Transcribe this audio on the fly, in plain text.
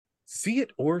See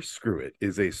It or Screw It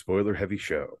is a spoiler heavy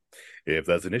show. If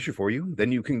that's an issue for you,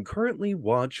 then you can currently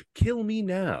watch Kill Me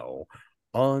Now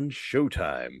on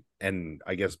Showtime and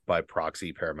I guess by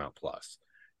proxy Paramount Plus.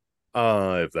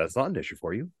 If that's not an issue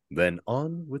for you, then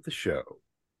on with the show.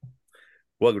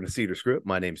 Welcome to See It or Screw It.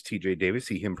 My name's TJ Davis,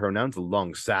 he, him pronouns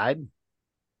alongside.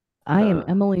 I am Uh,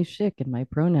 Emily Schick, and my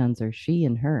pronouns are she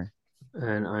and her.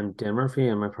 and I'm Dan Murphy,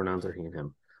 and my pronouns are he and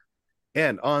him.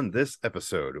 And on this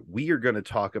episode, we are going to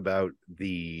talk about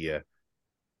the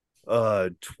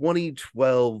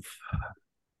 2012.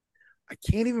 I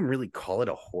can't even really call it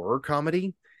a horror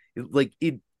comedy.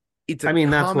 It's a I mean,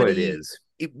 that's what it comedy. is.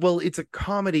 It's a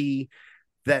comedy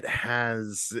that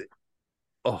has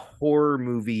a horror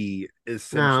movie No,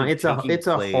 essentially taking it's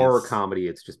a place. horror comedy.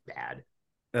 It's just bad.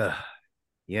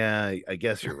 Yeah, I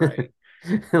guess you're right.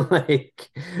 like,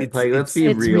 It's let's be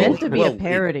It's real. meant to be a Well,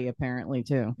 parody, apparently,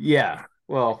 too. Yeah.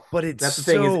 Well, but it's that's the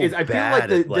thing so is I feel like bad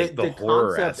the at like the the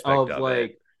horror concept aspect of of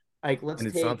it, let's and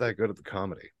it's not take that good at the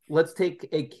comedy. let's take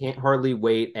a Can't Hardly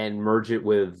Wait and merge it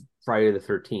with Friday the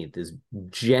 13th is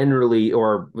generally,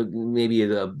 or maybe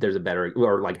there's a better,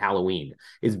 or like Halloween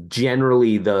is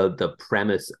generally the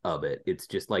premise of it. It's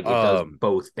just like it does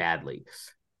both badly.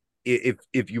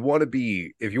 If you want to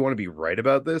be right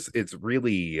about this, it's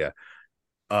really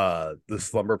the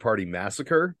Slumber Party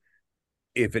Massacre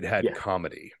if it had Yeah.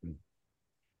 comedy.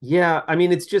 Yeah, I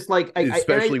mean, it's just like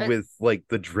Especially with like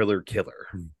the driller killer.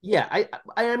 yeah,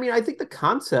 I mean, I think the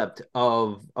concept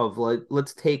of like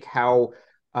let's take how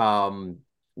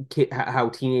how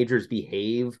teenagers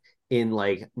behave in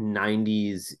like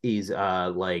 90s is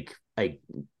like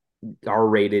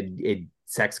R-rated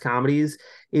sex comedies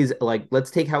is like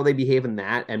let's take how they behave in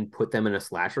that and put them in a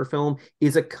slasher film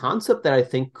is a concept that I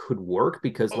think could work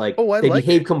because I they like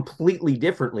behave it. completely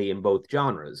differently in both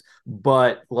genres,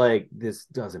 but like this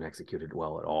doesn't execute it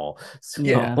well at all.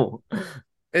 Yeah. So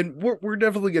And we're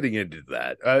definitely getting into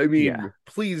that. I mean, yeah.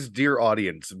 please, dear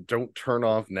audience, don't turn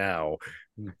off now,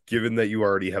 given that you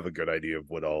already have a good idea of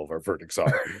what all of our verdicts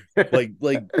are. like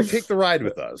take the ride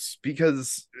with us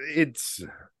because it's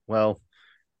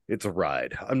a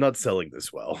ride. I'm not selling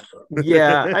this well.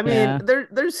 Yeah, I mean, Yeah.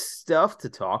 there's stuff to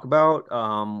talk about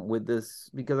with this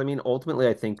because I mean, ultimately,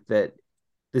 I think that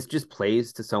this just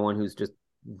plays to someone who's just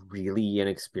really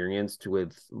inexperienced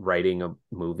with writing a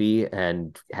movie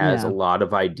and has a Yeah. lot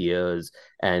of ideas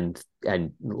and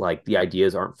like the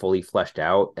ideas aren't fully fleshed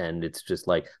out and it's just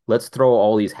like let's throw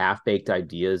all these half-baked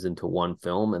ideas into one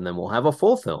film and then we'll have a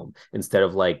full film instead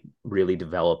of like really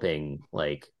developing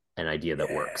like an idea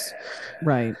that works.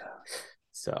 Right.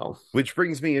 So Which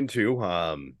brings me into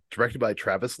directed by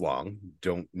Travis Long.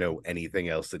 Don't know anything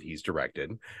else that he's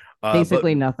directed. But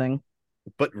Basically nothing.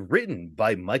 written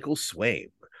by Michael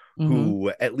Swaim, Hmm.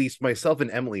 who at least myself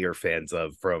and Emily are fans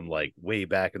of from like way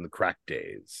back in the crack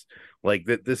days. Like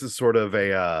that this is sort of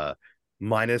a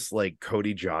minus like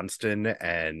Cody Johnston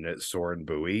and Soren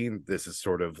Bowie. This is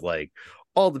sort of like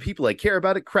all the people I care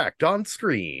about it cracked on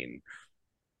screen.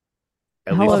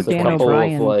 At least Hello, in plus a Dan couple of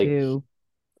 2012. O'Brien, like too.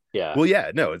 yeah. Well,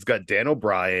 yeah, no, it's got Dan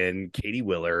O'Brien, Katie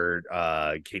Willard,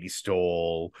 Katie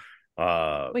Stoll,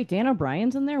 Wait, Dan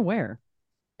O'Brien's in there? Where?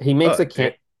 He makes a Dan,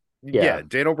 can't. yeah, Yeah,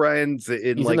 Dan O'Brien's in he's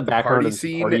in the like the background party of some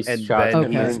scene, party and shots, then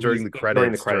and Okay. he's then during the during the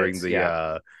credits during credits. the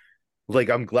Yeah, like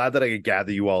I'm glad that I could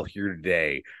gather you all here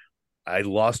today. I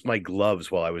lost my gloves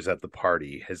while I was at the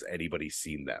party. Has anybody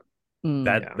seen them? Mm,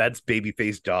 yeah. That's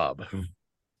Babyface Dobb.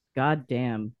 God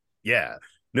damn. Yeah.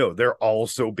 No, they're all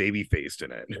so baby faced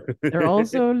in They're it. all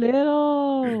so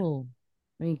little.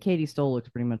 I mean, Katie Stoll looks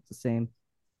pretty much the same.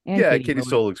 And Yeah, Katie Katie Willard.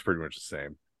 Stoll looks pretty much the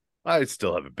same. I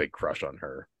still have a big crush on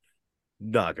her.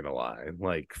 Not gonna lie.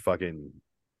 Like fucking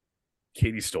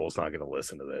Katie Stoll's not gonna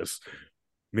listen to this.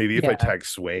 Maybe if I Yeah. tag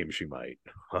Swaim, she might.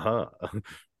 Uh-huh.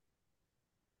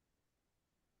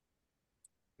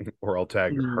 Or I'll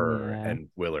tag her Yeah. and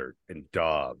Willard and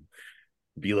Dobb.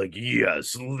 Be like,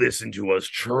 yes, listen to us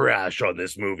trash on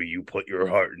this movie you put your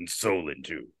heart and soul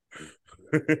into.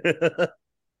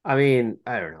 I mean,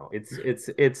 I don't know.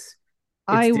 It's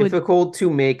I would. difficult to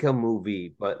make a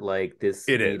movie, but like this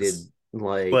It needed is.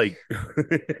 like Like,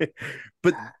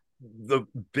 but the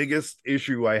biggest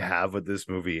issue I have with this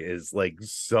movie is like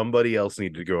somebody else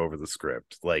needed to go over the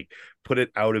script, like put it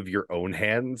out of your own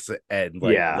hands and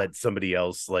like yeah. let somebody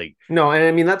else like No, and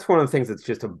I mean that's one of the things that's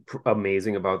just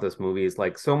amazing about this movie is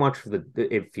like so much of the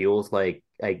it feels like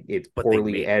it's But they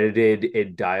poorly made it. edited,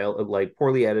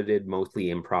 poorly edited, mostly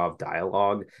improv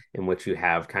dialogue, in which you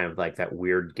have kind of like that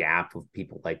weird gap of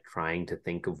people like trying to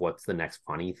think of what's the next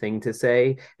funny thing to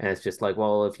say, and it's just like,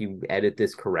 well, if you edit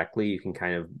this correctly, you can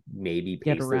kind of maybe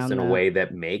Get paste this around in a that. way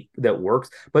that works.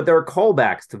 But there are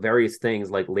callbacks to various things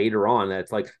like later on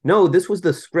that's like, no, this was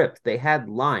the script. They had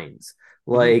lines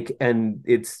like, and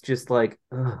it's just like,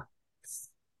 ugh.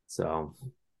 So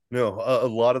No, a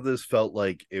lot of this felt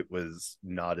like it was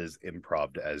not as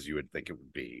improv as you would think it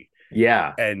would be.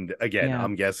 yeah. And again, Yeah.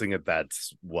 I'm guessing that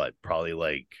that's what, probably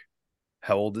like,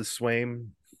 how old is Swaim?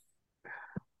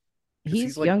 Because he's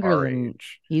He's like younger our than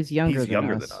age. he's younger He's than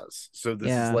younger than us. us. So this is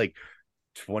Yeah. like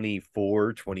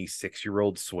 24,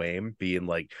 26-year-old Swaim being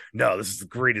like, no, this is the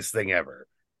greatest thing ever.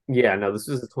 Yeah, no, this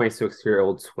is a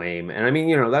 26-year-old Swaim. And I mean,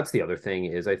 that's the other thing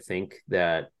is I think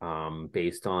that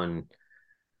based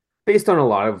on a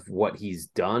lot of what he's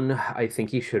done, I think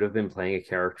he should have been playing a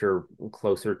character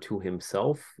closer to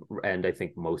himself. And I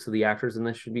think most of the actors in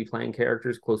this should be playing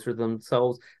characters closer to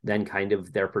themselves than kind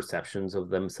of their perceptions of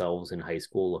themselves in high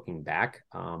school looking back.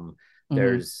 Mhm.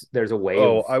 There's a way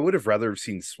Oh, of I would have rather have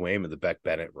seen Swaim in the Beck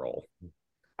Bennett role.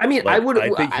 I mean, Like, I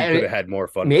think he could have had more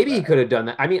fun with maybe he that. could have done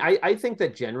that. I mean, I think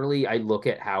that generally I look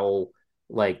at how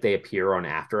like they appear on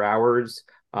After Hours,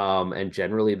 and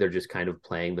generally they're just kind of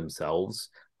playing themselves.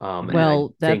 And I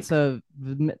Well, think,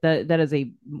 that is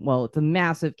it's a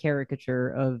massive caricature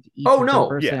of each oh of their no, Yeah.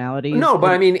 personalities. no,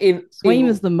 but I And mean, Swaim in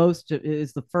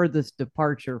is the furthest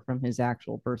departure from his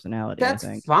actual personality, I that's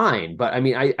think. fine. But I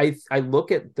mean, I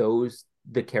look at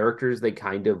the characters they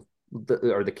kind of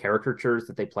or the caricatures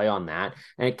that they play on that,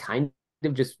 and it kind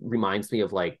of just reminds me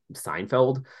of like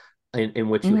Seinfeld, in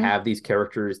which you Hmm. have these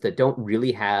characters that don't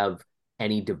really have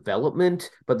any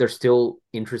development, but they're still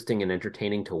interesting and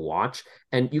entertaining to watch.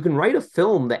 And you can write a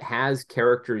film that has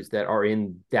characters that are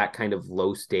in that kind of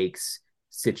low stakes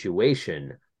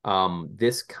situation.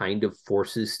 This kind of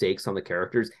forces stakes on the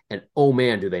characters, and oh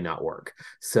man, do they not work.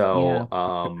 Yeah.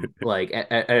 So like,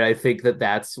 and I think that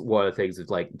that's one of the things is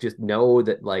like, just know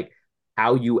that like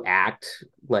how you act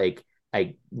like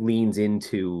leans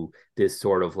into this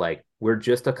sort of like, we're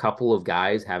just a couple of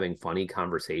guys having funny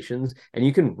conversations, and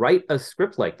you can write a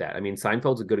script like that. I mean,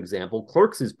 Seinfeld's a good example.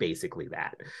 Clerks is basically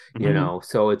that, Hmm.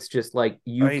 so it's just like I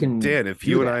you mean, can Dan, if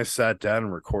do you and I that. sat down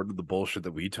and recorded the bullshit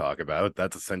that we talk about,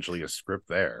 that's essentially a script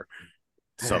there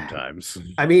sometimes.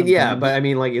 I mean, yeah, but Sometimes. I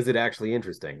mean, like, is it actually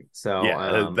interesting? So,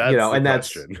 Yeah, that's the and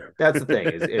question. that's the thing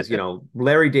is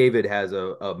Larry David has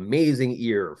a amazing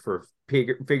ear for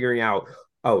figuring out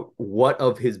what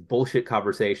of his bullshit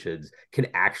conversations can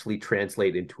actually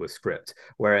translate into a script.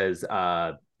 Whereas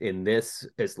in this,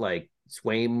 it's like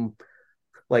Swaim,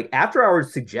 like After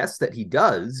Hours suggests that he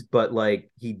does, but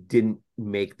like he didn't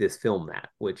make this film that,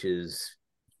 which is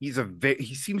He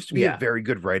seems to be a yeah. very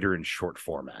good writer in short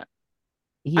format.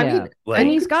 I mean, Yeah.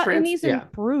 And you Like, could he's yeah.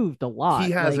 improved a he lot.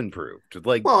 has Like improved.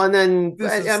 Like, Well, and then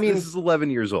I this mean, is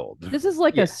 11 years old. yeah.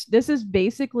 this is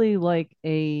basically like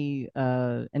a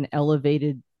an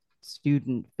elevated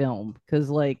student film because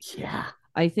like Yeah.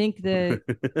 I think that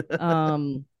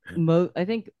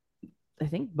I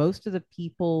think most of the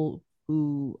people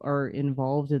who are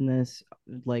involved in this,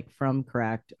 like from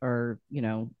Cracked, are,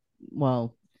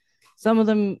 well, some of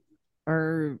them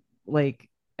are like,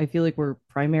 I feel like we're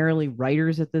primarily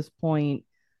writers at this point.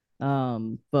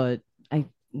 But I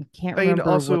can't I mean, remember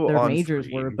what also their on majors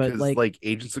screen, were, but because like, like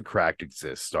Agents of Cracked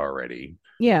exists already.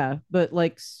 yeah, but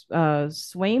like,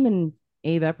 Swaim and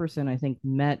Abe Epperson, I think,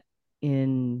 met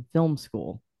in film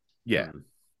school. Yeah. Hmm.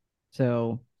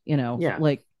 So, Yeah.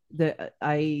 like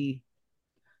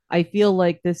I feel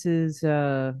like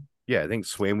Yeah, I think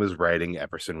Swain was writing,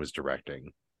 Epperson was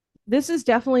directing. this is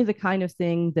definitely the kind of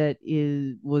thing that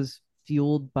is was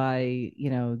fueled by,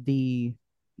 the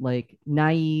like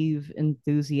naive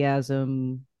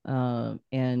enthusiasm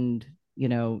and,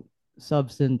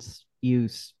 substance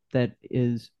use that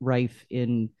is rife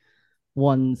in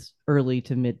one's early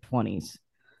to mid 20s.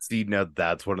 See, now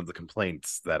that's one of the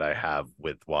complaints that I have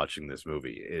with watching this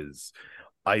movie is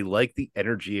I like the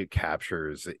energy it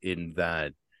captures, in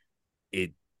that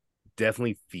it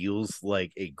definitely feels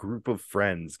like a group of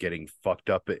friends getting fucked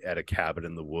up at a cabin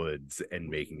in the woods and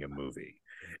making a movie.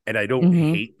 And I don't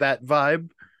Mm-hmm. hate that vibe,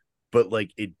 but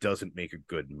like, it doesn't make a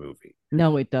good movie.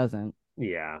 No, it doesn't.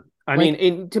 Yeah. I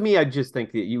mean, Like, to me, I just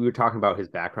think that you were talking about his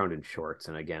background in shorts.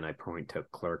 And again, I point to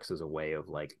Clerks as a way of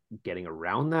like getting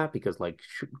around that, because like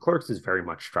Clerks is very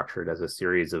much structured as a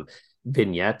series of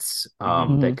vignettes Mhm.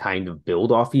 mhm. that kind of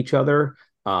build off each other.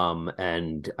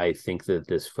 And I think that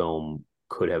this film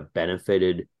could have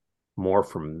benefited more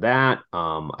from that.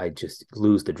 I just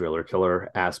lose the driller killer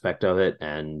aspect of it,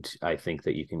 and I think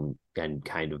that you can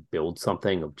kind of build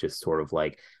something of just sort of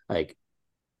like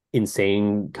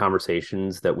insane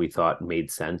conversations that we thought made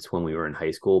sense when we were in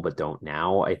high school but don't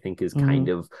now. I think is kind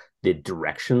of the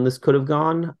direction this could have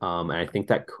gone, and I think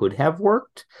that could have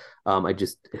worked. I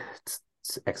just it's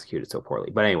executed so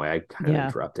poorly. But anyway, I kind of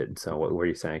interrupted. So what were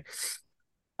you saying?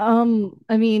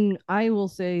 I mean, I will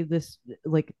say this,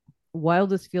 like, while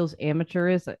this feels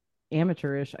amateurish,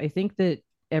 I think that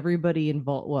everybody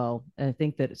involved, well, I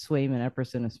think that Swaim and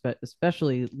Epperson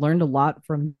especially learned a lot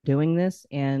from doing this,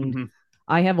 and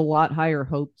I have a lot higher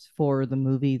hopes for the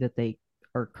movie that they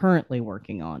are currently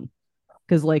working on,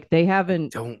 because like they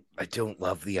haven't. I don't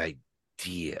love the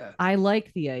idea. I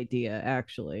like the idea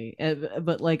actually,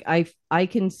 but like I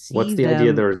can see what's the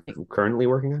idea they're currently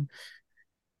working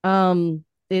on.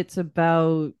 It's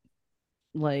about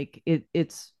like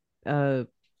it's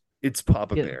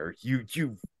Papa Bear.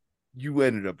 You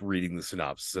ended up reading the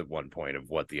synopsis at one point of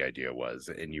what the idea was,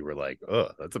 and you were like, "Oh,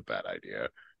 that's a bad idea."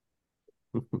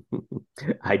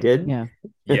 I did.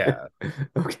 Yeah.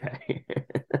 Okay.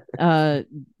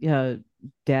 Yeah.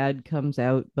 Dad comes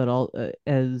out, but all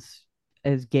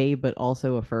as gay, but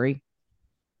also a furry.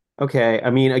 Okay, I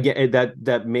mean, again,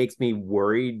 that makes me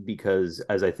worried because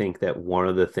as I think that one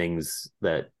of the things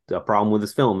that the problem with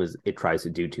this film is it tries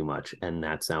to do too much, and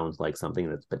that sounds like something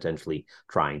that's potentially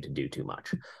trying to do too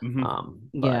much.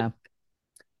 Yeah,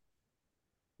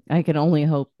 I can only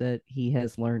hope that he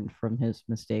has learned from his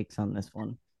mistakes on this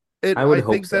one. I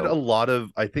think that a lot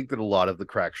of the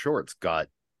crack shorts got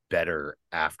better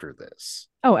after this.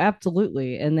 Oh,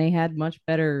 absolutely. And they had much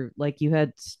better, like you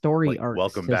had story arcs.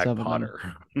 Welcome back, Potter.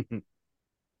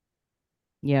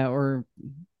 Yeah, or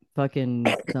fucking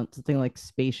something like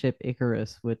Spaceship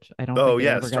Icarus, which I don't think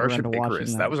I ever Starship got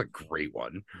Icarus. That was a great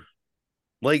one.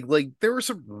 Like there were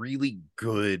some really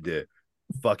good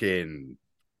fucking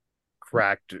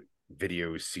cracked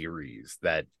video series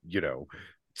that,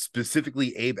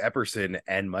 specifically Abe Epperson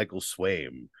and Michael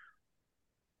Swaim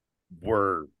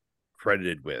were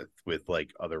credited with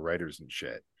like other writers and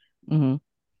shit.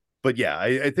 But yeah,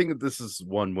 I think that this is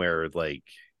one where like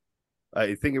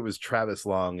I think it was Travis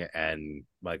Long and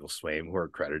Michael Swaim who are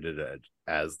credited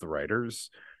as the writers,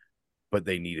 but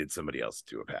they needed somebody else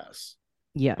to do a pass.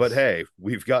 Yes. But hey,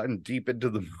 we've gotten deep into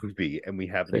the movie and we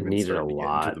haven't even started to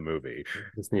get into the movie.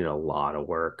 This needed a lot of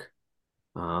work.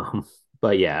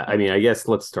 But yeah, I mean, I guess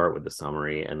let's start with the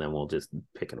summary and then we'll just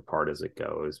pick it apart as it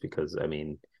goes, because I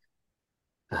mean,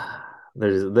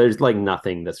 there's like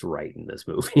nothing that's right in this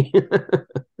movie.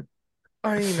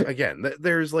 I mean, again,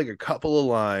 there's like a couple of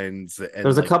lines, and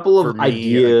there's like, a couple of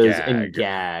ideas and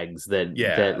gags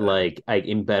that like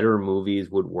in better movies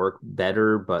would work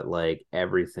better, but like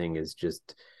everything is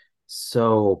just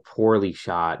so poorly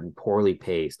shot and poorly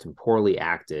paced and poorly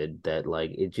acted that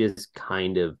like it just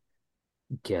kind of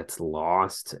gets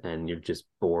lost and you're just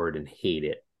bored and hate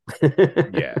it.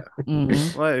 Yeah.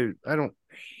 Well, I don't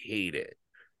hate it.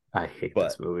 I hate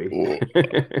this movie.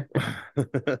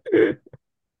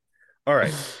 All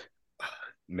right,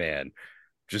 man,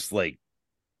 just like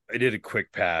I did a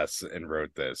quick pass and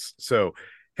wrote this. So,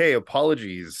 hey,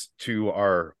 apologies to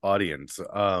our audience.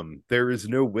 There is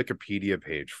no Wikipedia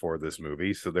page for this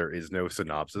movie, so there is no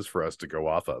synopsis for us to go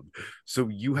off of. So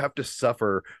you have to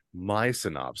suffer my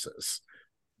synopsis.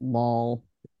 Lol.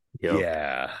 Yep.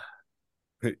 Yeah.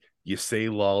 You say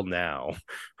lol now.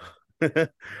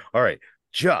 All right.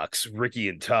 Jux, Ricky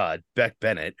and Todd, Beck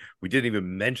Bennett. We didn't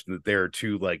even mention that there are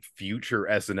two like future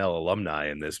SNL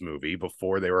alumni in this movie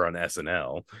before they were on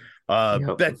SNL.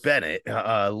 Beck Bennett,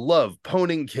 love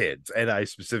poning kids, and I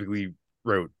specifically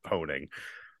wrote poning.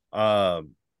 And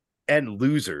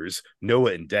losers,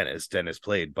 Noah and Dennis. Dennis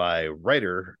played by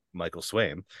writer Michael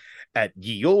Swaim at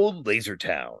Ye Old Laser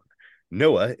Town.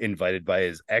 Noah, invited by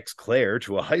his ex Claire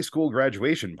to a high school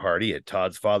graduation party at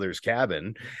Todd's father's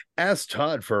cabin, asked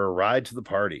Todd for a ride to the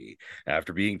party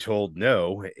after being told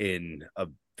no in a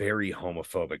very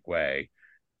homophobic way.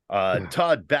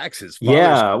 Todd backs his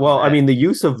father's well, I mean, the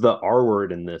use of the R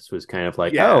word in this was kind of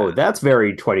like, oh, that's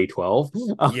very 2012.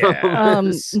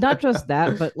 Not just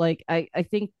that, but like I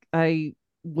think I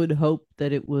would hope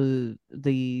that it was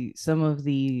some of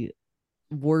the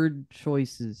word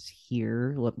choices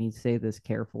here, let me say this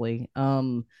carefully,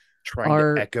 trying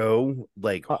to echo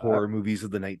like horror movies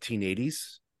of the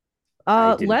 1980s.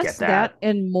 Less that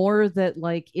and more that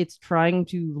like it's trying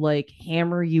to like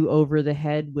hammer you over the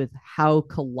head with how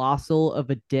colossal of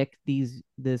a dick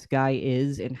this guy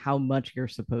is and how much you're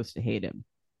supposed to hate him.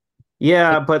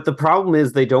 Yeah, but the problem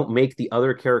is they don't make the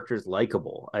other characters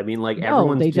likable. I mean, like No,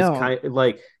 everyone's they just don't. kind of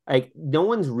like no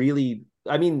one's really.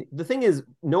 I mean, the thing is,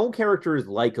 no character is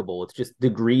likable. It's just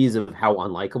degrees of how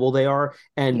unlikable they are,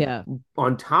 and Yeah.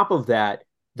 on top of that,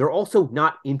 they're also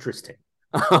not interesting.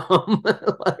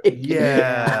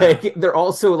 Yeah. like they're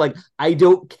also like, I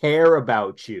don't care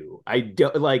about you. I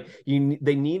don't like you.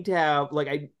 They need to have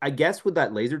like I guess with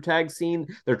that laser tag scene,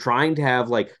 they're trying to have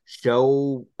like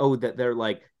show that they're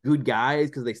like good guys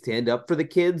because they stand up for the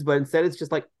kids, but instead it's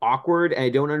just like awkward. And I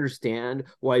don't understand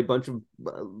why a bunch of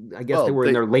I guess they Well, were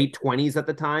in their late 20s at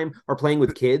the time are playing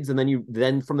with kids, and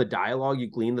then from the dialogue you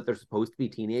glean that they're supposed to be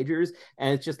teenagers,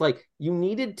 and it's just like you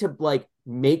needed to like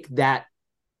make that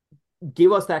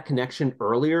give us that connection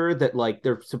earlier that like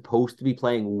they're supposed to be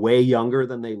playing way younger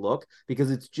than they look, because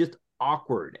it's just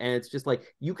awkward. And it's just like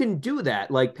you can do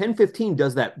that, like Pen 15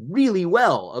 does that really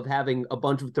well of having a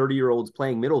bunch of 30-year-olds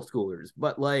playing middle schoolers,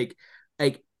 but like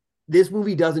this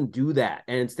movie doesn't do that,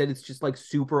 and instead it's just like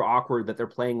super awkward that they're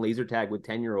playing laser tag with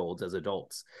 10-year-olds as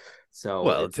adults. So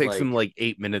well, it it's takes them like, like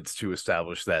 8 minutes to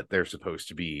establish that they're supposed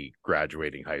to be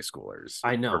graduating high schoolers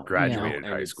I or know, Yeah. graduated and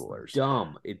high it's schoolers.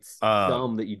 dumb. It's Um,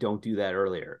 dumb that you don't do that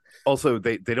earlier. Also,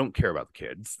 they don't care about the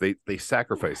kids. They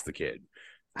sacrifice the kid.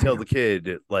 I Tell know. the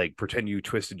kid, like, pretend you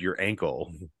twisted your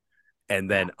ankle, and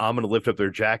then I'm gonna lift up their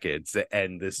jackets,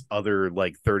 and this other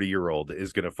like 30-year-old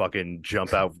is gonna fucking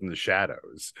jump out from the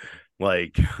shadows.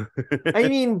 Like, I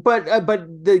mean, but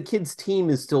the kids' team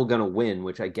is still gonna win,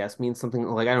 which I guess means something.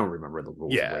 Like I don't remember the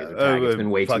rules of yeah, laser tag. It's been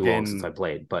way too long since I fucking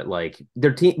played. But like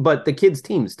their team, but the kids'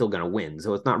 team is still gonna win,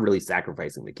 so it's not really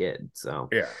sacrificing the kid. So,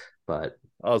 yeah. but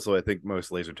Also, I think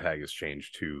most laser tag has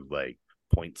changed to like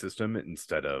point system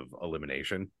instead of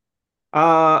elimination.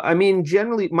 I mean,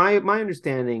 generally, my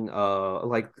understanding,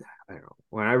 like I don't know,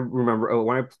 when I remember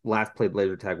when I last played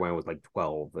laser tag when I was like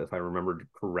 12, if I remembered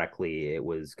correctly, it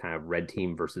was kind of red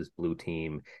team versus blue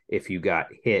team. If you got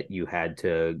hit, you had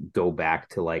to go back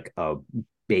to like a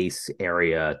base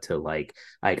area to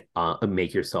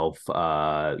make yourself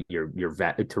your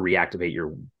vet to reactivate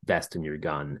your vest and your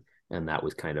gun, and that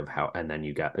was kind of how. And then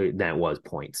you got that was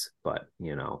points, but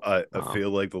I feel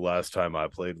like the last time I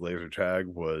played laser tag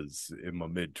was in my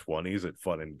mid-20s at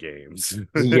Fun and Games.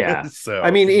 Yeah. I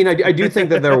So, mean, I do think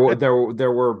that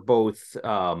there were both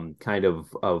kind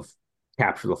of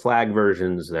capture the flag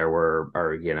versions. There were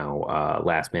or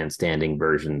last man standing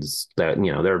versions. That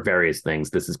there are various things.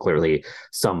 This is clearly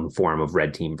some form of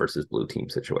red team versus blue team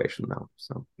situation though.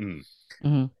 So mm.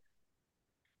 Hmm.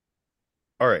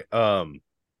 All right.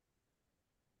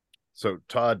 So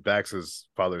Todd backs his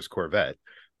father's Corvette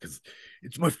because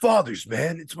it's my father's,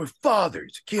 man. It's my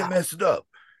father's. Can't mess it up.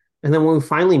 and then when we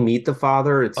finally meet the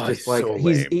father, it's Oh, he's just like so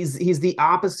he's lame. he's he's the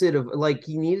opposite of like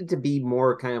he needed to be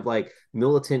more kind of like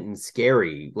militant and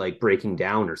scary, like breaking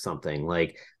down or something.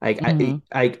 Like Hmm.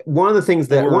 one of the things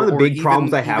that one of the Or big problems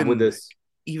even I have with this.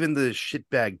 even the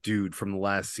shitbag dude from the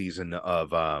last season of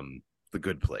The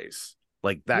Good Place.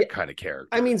 Like Yeah, that kind of I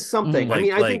character. mean something. I Hmm.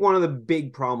 mean, I think Like one of the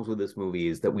big problems with this movie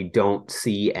is that we don't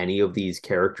see any of these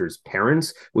characters'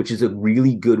 parents, which is a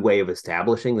really good way of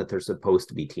establishing that they're supposed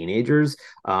to be teenagers.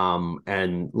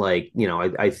 And like,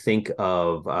 I think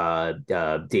of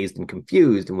Dazed and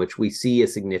Confused, in which we see a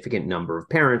significant number of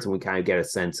parents and we kind of get a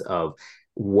sense of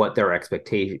what their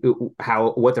expectation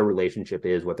what their relationship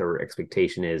is, what their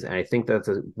expectation is. And I think that's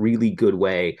a really good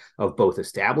way of both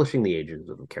establishing the ages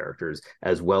of the characters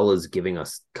as well as giving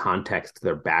us context to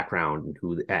their background and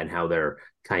who and how they're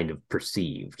kind of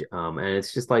perceived. And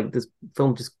it's just like this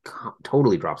film just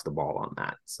totally drops the ball on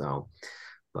that. So,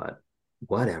 but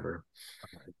whatever.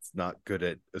 it's not good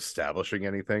at establishing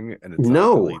anything, and it's not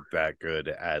No. really that good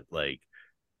at like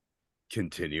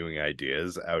continuing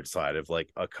ideas outside of like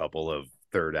a couple of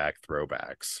third act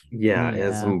throwbacks. Yeah, it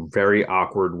has Yeah. some very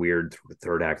awkward, weird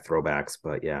third act throwbacks,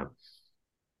 but yeah.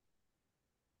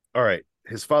 All right,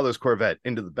 his father's Corvette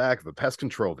into the back of a pest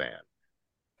control van.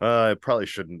 I probably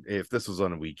shouldn't. If this was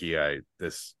on a wiki, I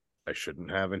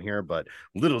shouldn't have in here. But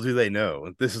little do they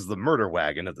know, this is the murder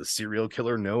wagon of the serial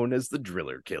killer known as the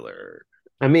Driller Killer.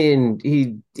 I mean,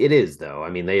 it is though. I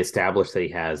mean, they established that he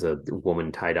has a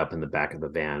woman tied up in the back of the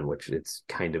van, which it's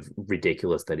kind of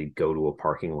ridiculous that he'd go to a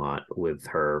parking lot with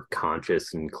her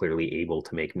conscious and clearly able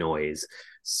to make noise.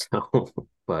 So,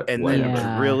 but And then whatever.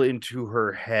 Yeah. drill into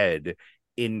her head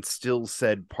in still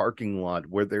said parking lot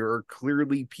where there are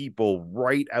clearly people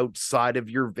right outside of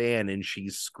your van and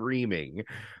she's screaming.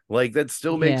 Like that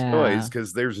still makes noise Yeah.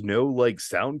 because there's no like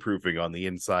soundproofing on the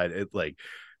inside. It like,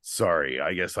 sorry,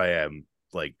 I guess I am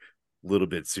like a little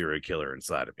bit serial killer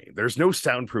inside of me. There's no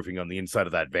soundproofing on the inside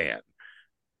of that van.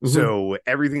 So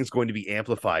everything's going to be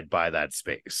amplified by that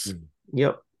space.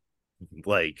 Yep.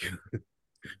 Like,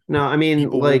 no, I mean,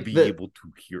 people like will be able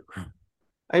to hear.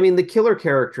 I mean, the killer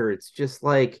character, it's just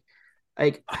like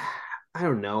I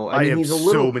don't know. I mean, have he's a so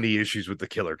little. many issues with the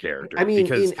killer character I mean,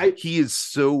 because he is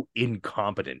so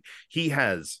incompetent. He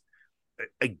has,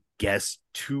 I guess,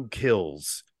 2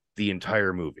 kills the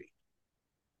entire movie.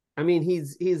 I mean,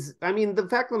 he's. I mean, the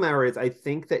fact of the matter is, I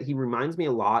think that he reminds me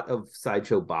a lot of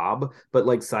Sideshow Bob, but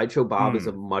like Sideshow Bob is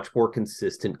a much more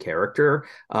consistent character.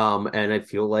 And I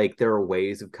feel like there are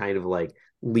ways of kind of like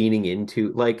leaning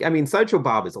into, like, I mean, Sideshow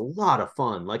Bob is a lot of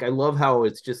fun. Like, I love how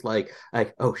it's just like,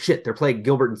 oh shit, they're playing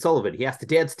Gilbert and Sullivan. He has to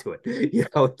dance to it. You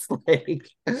know, it's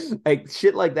like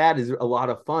shit like that is a lot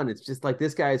of fun. It's just like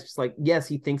this guy is just like, yes,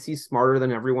 he thinks he's smarter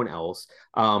than everyone else.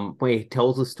 When he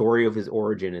tells the story of his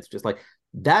origin, it's just like,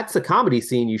 that's a comedy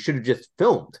scene you should have just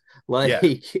filmed. Like,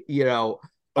 you know.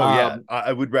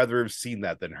 I would rather have seen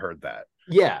that than heard that.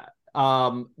 Yeah.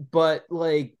 But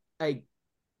like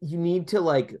you need to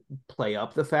like play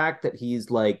up the fact that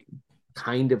he's like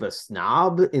kind of a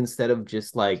snob instead of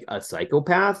just like a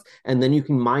psychopath, and then you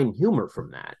can mine humor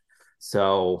from that.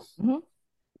 So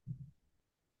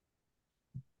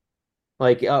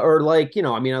like or like, you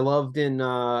know, I mean, I loved in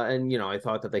and you know, I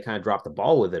thought that they kind of dropped the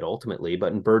ball with it ultimately,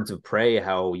 but in Birds of Prey,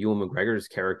 how Ewan McGregor's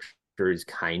character is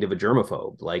kind of a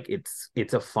germaphobe. Like,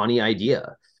 it's a funny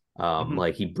idea.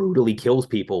 Like, he brutally kills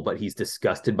people, but he's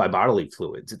disgusted by bodily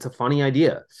fluids. It's a funny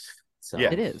idea. So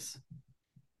it is.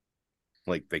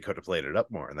 Like, they could have played it up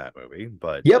more in that movie,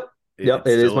 but Yep. It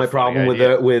is my problem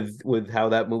with how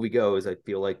that movie goes. I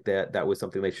feel like that was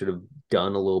something they should have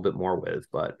done a little bit more with,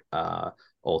 but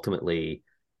ultimately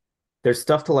there's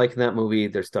stuff to like in that movie.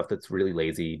 There's stuff that's really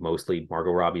lazy. Mostly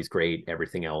Margot Robbie's great.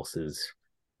 Everything else is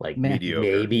like mediocre.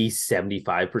 Maybe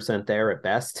 75% there at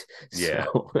best. Yeah.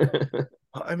 So.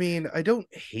 I mean, I don't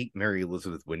hate Mary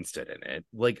Elizabeth Winstead in it.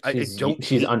 Like, I don't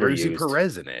she's hate underused. Rosie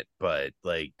Perez in it, but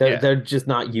like they're just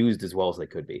not used as well as they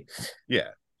could be.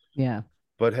 Yeah.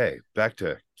 But hey, back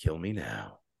to Kill Me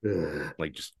Now.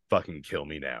 Like, just fucking kill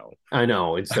me now. I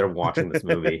know, instead of watching this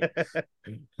movie.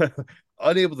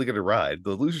 Unable to get a ride,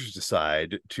 the losers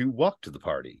decide to walk to the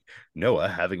party. Noah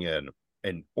having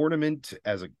an ornament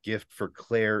as a gift for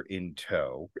Claire in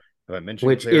tow. Have I mentioned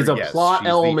which Claire? Is a yes, plot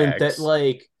element that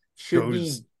like should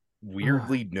goes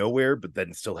weirdly nowhere, but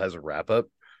then still has a wrap up.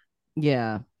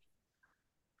 Yeah.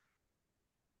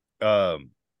 At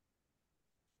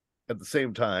the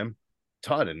same time,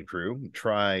 Todd and crew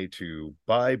try to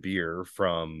buy beer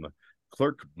from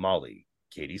clerk Molly,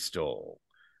 Katie Stoll,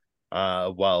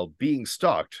 while being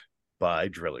stalked by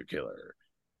Driller Killer.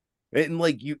 And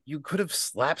like, you could have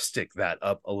slapstick that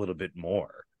up a little bit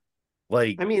more.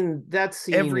 Like, I mean, that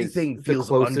scene everything is feels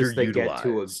the closest they get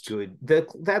to a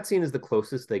underutilized. that scene is the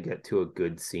closest they get to a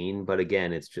good scene, but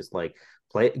again, it's just like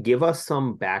give us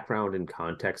some background and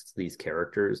context to these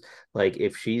characters. Like,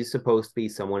 if she's supposed to be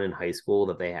someone in high school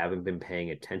that they haven't been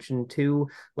paying attention to,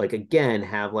 like, again,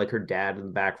 have like her dad in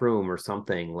the back room or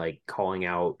something, like calling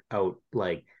out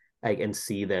like and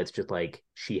see that it's just like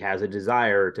she has a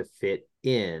desire to fit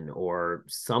in or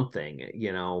something,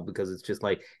 you know, because it's just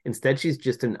like instead she's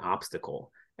just an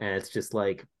obstacle, and it's just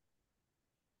like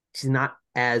she's not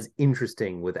as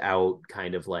interesting without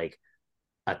kind of like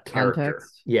a character.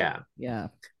 Context. Yeah.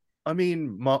 I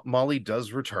mean, Molly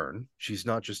does return. She's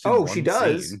not just in one she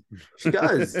does. scene. She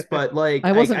does, but like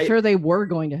I wasn't sure they were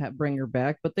going to bring her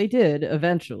back, but they did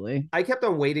eventually. I kept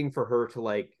on waiting for her to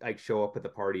like show up at the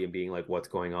party and being like, "What's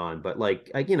going on?" But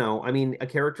like, you know, I mean, a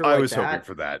character like I was that, hoping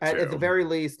for that too. At the very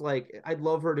least, like, I'd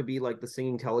love her to be like the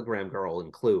singing telegram girl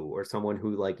in Clue, or someone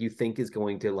who like you think is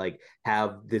going to like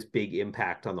have this big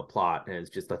impact on the plot, and it's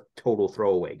just a total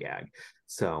throwaway gag.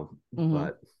 So,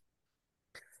 but.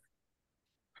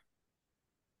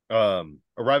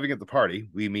 Arriving at the party,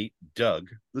 we meet Doug,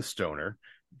 the stoner,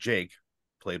 Jake,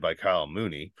 played by Kyle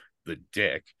Mooney, the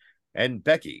dick, and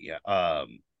Becky,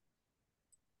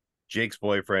 Jake's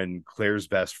boyfriend, Claire's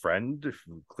best friend,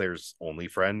 Claire's only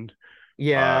friend.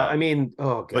 Yeah, I mean,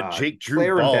 oh god, but Jake drew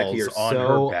Claire balls and Becky are on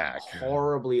so her back,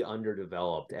 horribly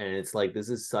underdeveloped, and it's like this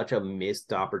is such a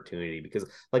missed opportunity because,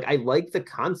 like, I like the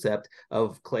concept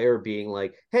of Claire being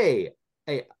like, "Hey,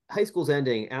 high school's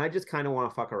ending, and I just kind of want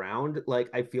to fuck around." Like,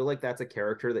 I feel like that's a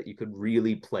character that you could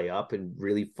really play up in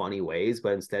really funny ways,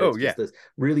 but instead it's just this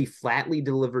really flatly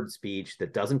delivered speech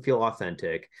that doesn't feel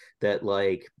authentic. That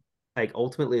like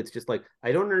ultimately, it's just like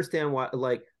I don't understand why.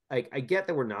 Like, I get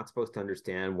that we're not supposed to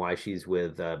understand why she's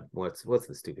with what's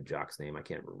the stupid jock's name? I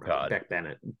can't remember. Todd. Beck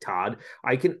Bennett. Todd.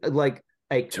 I can like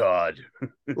like Todd.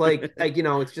 like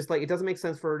it's just like it doesn't make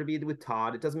sense for her to be with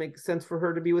Todd. It doesn't make sense for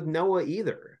her to be with Noah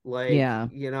either. Like, Yeah.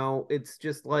 it's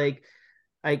just like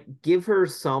give her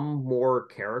some more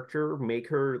character, make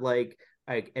her like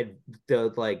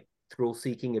the like thrill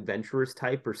seeking adventurous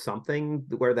type or something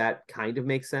where that kind of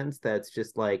makes sense. That's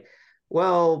just like,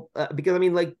 well, because I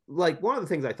mean, like one of the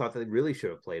things I thought that they really should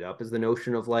have played up is the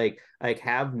notion of like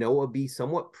have Noah be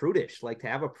somewhat prudish. Like to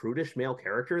have a prudish male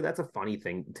character, that's a funny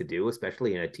thing to do,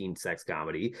 especially in a teen sex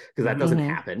comedy, because that doesn't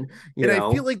happen. And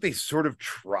I feel like they sort of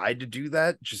tried to do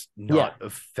that, just not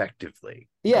effectively.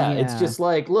 Yeah, it's just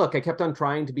like, look, I kept on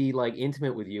trying to be like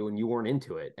intimate with you and you weren't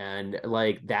into it. And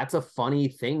like that's a funny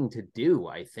thing to do,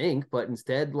 I think, but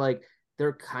instead like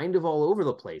they're kind of all over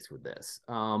the place with this.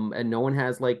 And no one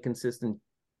has like consistent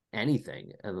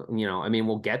anything. And I mean,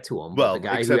 we'll get to them, but the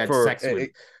guy who had sex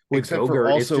with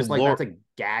Gogurt, it's just like that's a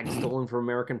gag stolen from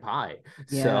American Pie.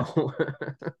 Yeah. So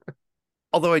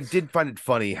although I did find it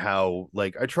funny how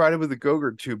like I tried it with the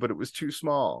Gogurt too, but it was too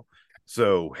small.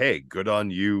 So hey, good on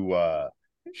you.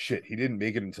 Shit, he didn't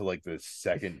make it until like the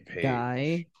second page.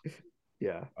 Guy.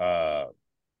 Yeah.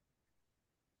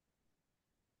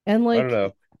 And like I don't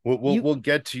know. We'll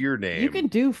get to your name. You can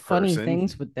do funny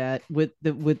things with that, with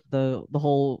the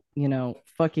whole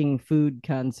fucking food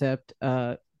concept.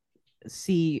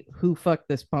 See who fucked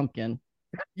this pumpkin.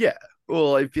 Yeah.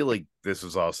 Well, I feel like this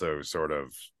is also sort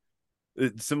of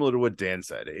similar to what Dan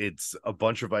said. It's a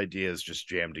bunch of ideas just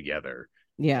jammed together.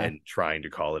 Yeah. And trying to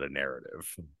call it a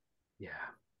narrative. Yeah.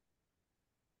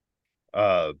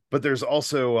 But there's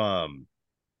also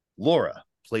Laura,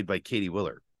 played by Katie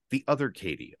Willard, the other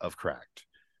Katie of Cracked.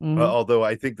 Although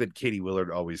I think that Katie Willard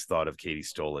always thought of Katie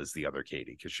Stoll as the other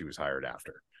Katie because she was hired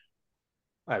after.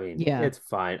 I mean, it's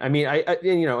fine. I mean, I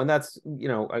and that's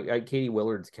Katie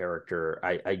Willard's character.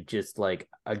 I just like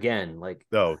again like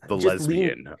the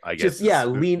lesbian. I guess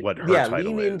lean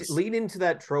into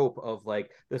that trope of like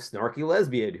the snarky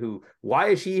lesbian who why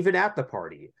is she even at the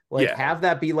party? Like have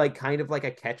that be like kind of like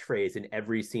a catchphrase in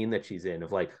every scene that she's in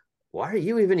of like, why are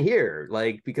you even here?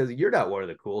 Like, because you're not one of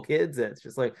the cool kids. And it's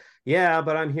just like, yeah,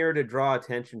 but I'm here to draw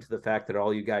attention to the fact that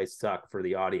all you guys suck for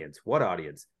the audience. What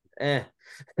audience? Yeah.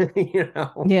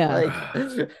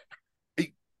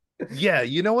 Yeah,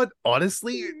 you know what?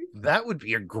 Honestly, that would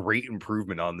be a great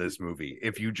improvement on this movie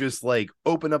if you just like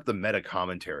open up the meta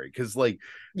commentary, because like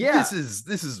this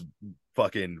is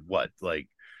fucking what, like,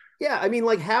 yeah, I mean,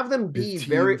 like have them be 15,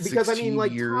 very, because I mean,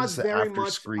 like Todd's very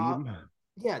much Scream.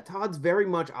 Todd's very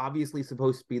much obviously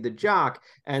supposed to be the jock,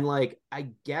 and like I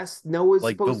guess Noah's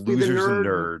like supposed to be the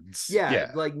nerd.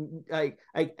 Nerds. Like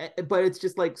but it's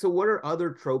just like, so what are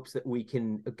other tropes that we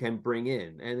can bring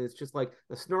in? And it's just like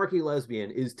the snarky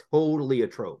lesbian is totally a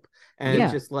trope, and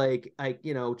it's just like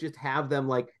just have them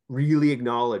like really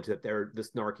acknowledge that they're the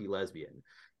snarky lesbian,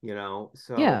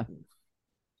 so yeah.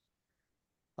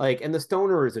 Like, and the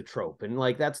stoner is a trope, and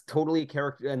like that's totally a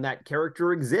character, and that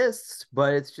character exists,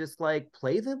 but it's just like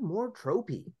play them more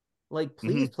tropey. Like,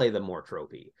 please play them more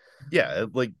tropey. Yeah,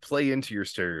 like play into your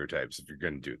stereotypes if you're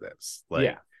going to do this.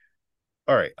 Like,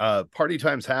 all right, party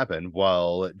times happen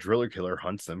while Driller Killer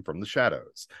hunts them from the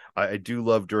shadows. I do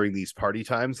love during these party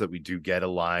times that we do get a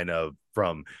line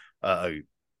from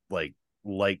like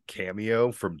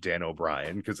cameo from Dan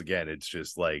O'Brien, because again, it's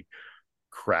just like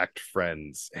cracked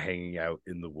friends hanging out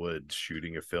in the woods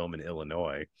shooting a film in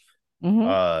Illinois.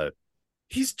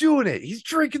 He's doing it, he's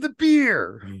drinking the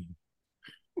beer.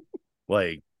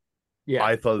 Like,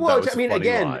 I thought that was a funny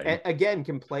line. Again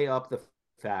can play up the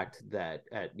fact that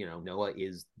Noah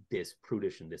is this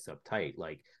prudish and this uptight.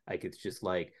 Like it's just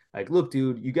like look,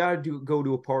 dude, you gotta go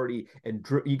to a party and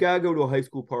you gotta go to a high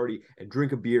school party and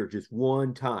drink a beer just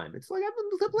one time. It's like, I've been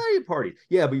to plenty of parties,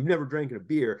 but you've never drank a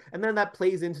beer. And then that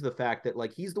plays into the fact that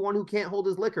like he's the one who can't hold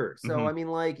his liquor. So I mean,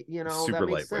 like, super that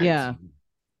makes sense. Yeah.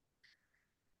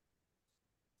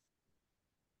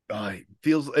 I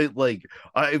feel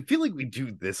like we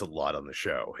do this a lot on the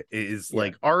show.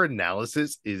 Like our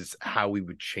analysis is how we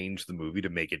would change the movie to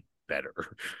make it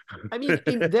better. I mean,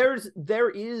 there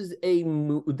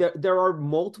are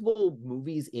multiple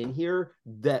movies in here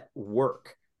that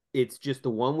work. It's just the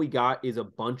one we got is a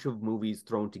bunch of movies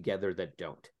thrown together that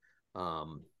don't.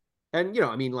 And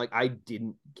I mean, like, I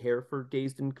didn't care for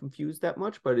Dazed and Confused that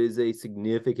much, but it is a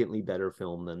significantly better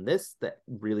film than this that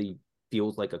really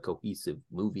feels like a cohesive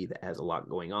movie that has a lot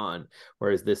going on,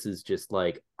 whereas this is just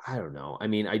like, I don't know. I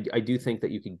mean, I do think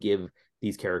that you could give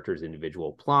these characters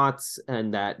individual plots,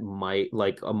 and that might,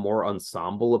 like, a more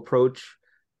ensemble approach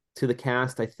to the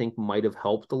cast, I think might have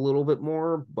helped a little bit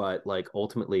more. But like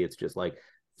ultimately it's just like,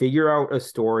 figure out a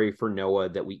story for Noah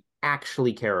that we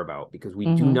actually care about, because we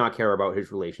do Mhm. not care about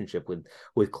his relationship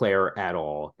with Claire at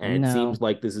all. And it No. seems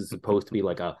like this is supposed to be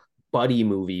like a buddy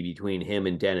movie between him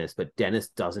and Dennis, but Dennis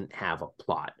doesn't have a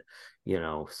plot,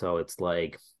 so it's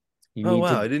like you Oh need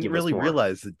wow, to I didn't give us really more.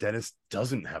 realize that Dennis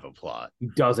doesn't have a plot. He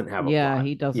doesn't have a Yeah, plot.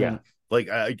 he doesn't. Yeah. Like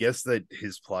I guess that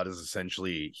his plot is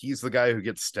essentially he's the guy who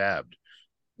gets stabbed.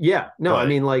 Yeah, no, I But-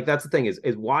 mean, like, that's the thing is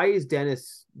why does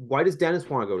Dennis want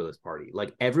to go to this party?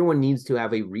 Like, everyone needs to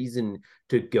have a reason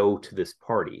to go to this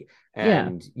party.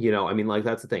 And I mean, like,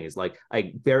 that's the thing is like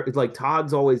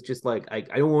Todd's always just like I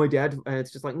don't want my dad to, and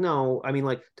it's just like, no, I mean,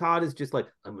 like, Todd is just like,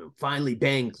 I'm gonna finally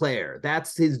bang Claire. That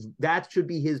should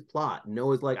be his plot.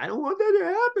 Noah's like, I don't want that to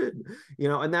happen,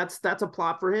 and that's a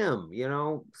plot for him,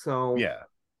 so yeah.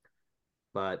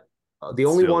 But the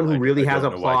only Still, one who I really has a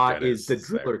don't know why plot Dennis is the is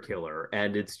driller there. killer,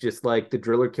 and it's just like the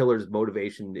driller killer's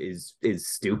motivation is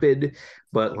stupid,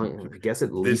 but like, I guess at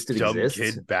This least it dumb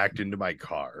exists. kid backed into my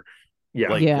car. Yeah.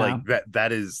 Like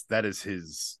that is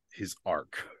his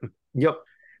arc. Yep.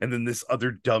 And then this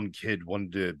other dumb kid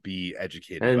wanted to be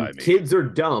educated And by me. kids are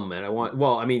dumb, and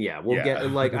I mean, yeah, we'll Yeah.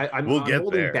 get like I'm We'll get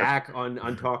holding there. back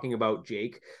on talking about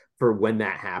Jake for when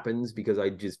that happens, because I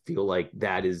just feel like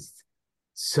that is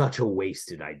such a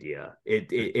wasted idea.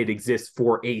 It exists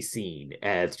for a scene,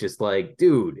 and it's just like,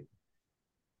 dude,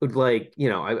 like,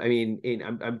 I mean,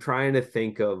 I'm trying to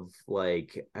think of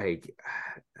like I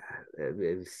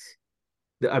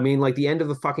mean, like, the end of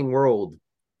the fucking world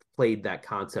played that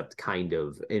concept kind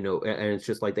of, and it's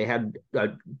just like they had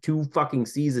 2 fucking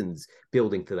seasons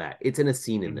building to that. It's in a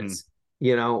scene in this,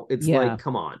 it's like,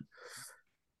 come on.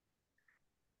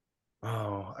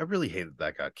 Oh, I really hate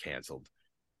that got canceled.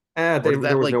 There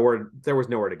was nowhere to go. There was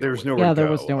nowhere to go. There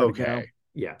was nowhere to go.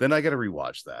 Yeah. Then I got to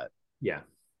rewatch that. Yeah.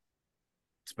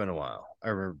 It's been a while. I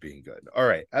remember being good. All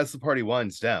right. As the party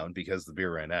winds down because the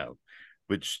beer ran out,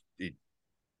 which it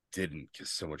didn't,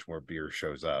 because so much more beer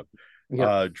shows up.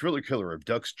 Yeah. Driller Killer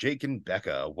abducts Jake and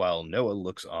Becca while Noah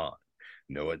looks on.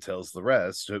 Noah tells the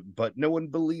rest, but no one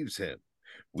believes him.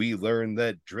 We learn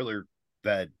that Driller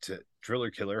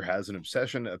Killer has an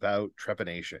obsession about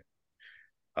trepanation.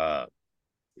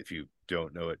 If you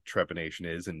don't know what trepanation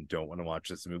is and don't want to watch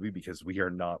this movie, because we are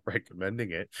not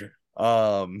recommending it,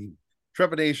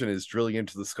 trepanation is drilling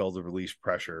into the skull to release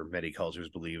pressure. Many cultures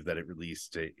believe that it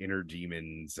released inner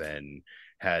demons and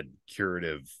had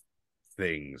curative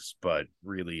things, but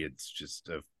really it's just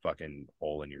a fucking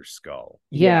hole in your skull.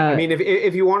 Yeah, I mean,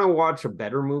 if you want to watch a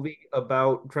better movie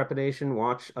about trepanation,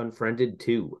 watch Unfriended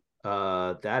 2.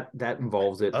 That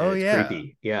involves it. Oh, and it's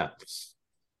creepy. Yeah.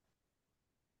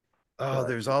 Oh,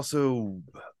 there's also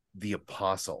The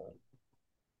Apostle.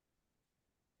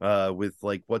 With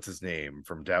like, what's his name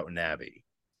from Downton Abbey?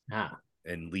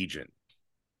 And Legion.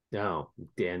 No,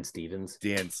 Dan Stevens.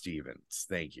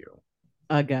 Thank you.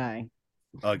 A guy.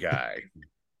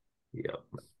 Yep.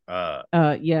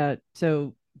 Yeah.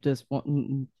 So just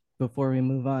before we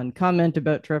move on, comment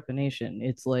about trepanation.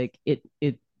 It's like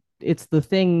it's the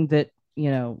thing that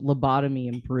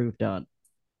lobotomy improved on.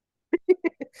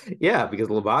 Yeah, because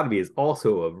lobotomy is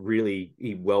also a really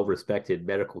well-respected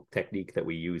medical technique that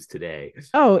we use today.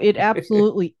 Oh, it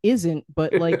absolutely isn't,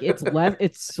 but like it's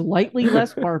slightly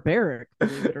less barbaric,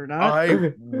 believe it or not.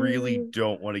 I really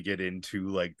don't want to get into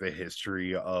like the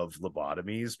history of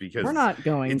lobotomies, because we're not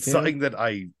going it's something that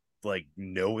I like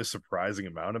know a surprising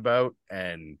amount about,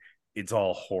 and it's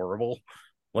all horrible.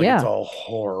 Like, it's all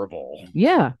horrible.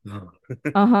 Yeah.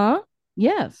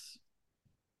 Yes.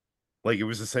 Like, it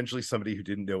was essentially somebody who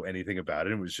didn't know anything about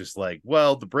it and was just like,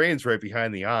 well, the brain's right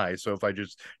behind the eye, so if I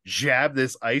just jab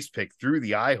this ice pick through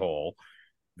the eye hole,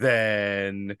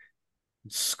 then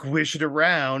squish it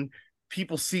around,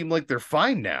 people seem like they're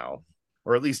fine now,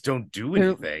 or at least don't do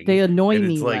anything. They annoy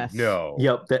me it's less. Like, no.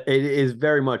 Yep, it is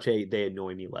very much a they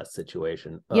annoy me less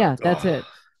situation. Yeah, that's it.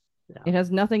 Yeah. It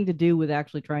has nothing to do with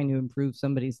actually trying to improve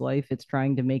somebody's life. It's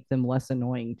trying to make them less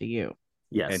annoying to you.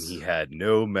 Yes. And he had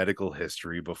no medical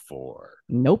history before.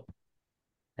 Nope.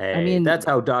 Hey, I mean, that's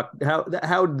how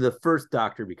how did the first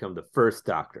doctor become the first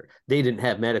doctor? They didn't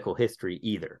have medical history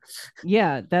either.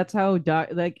 Yeah, that's how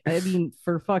I mean,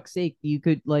 for fuck's sake, you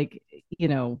could like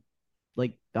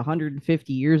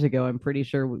 150 years ago, I'm pretty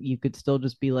sure you could still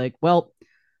just be like, well,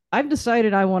 I've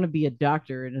decided I want to be a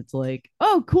doctor, and it's like,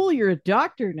 oh, cool, you're a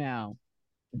doctor now.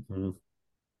 Mm-hmm.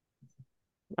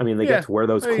 I mean, they get to wear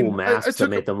those cool masks that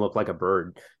make them look like a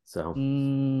bird. So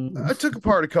I took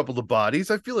apart a couple of bodies.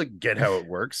 I feel like get how it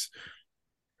works.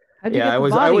 I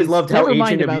always loved how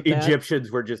ancient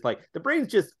Egyptians were just like, the brain's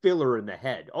just filler in the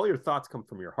head. All your thoughts come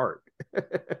from your heart.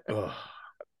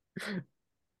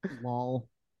 Lol.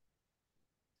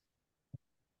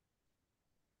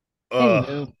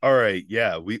 too. All right,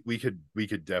 yeah, we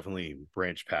could definitely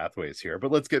branch pathways here,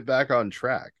 but let's get back on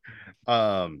track.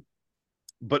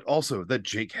 But also that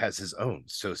Jake has his own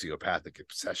sociopathic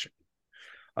obsession.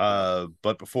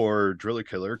 But before Driller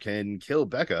Killer can kill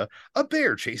Becca, a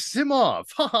bear chases him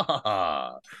off. Ha ha ha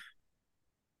ha.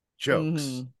 Jokes.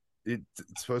 Mhm. It's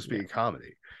supposed to be a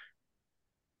comedy.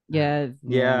 Yeah,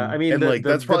 Yeah, I mean And like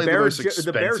that's probably the most the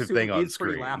bear expensive suit thing on is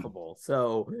pretty screen. laughable.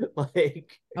 So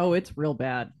like, oh, it's real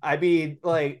bad. I mean,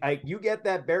 like you get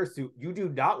that bear suit, you do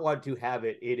not want to have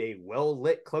it in a well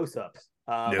lit close up.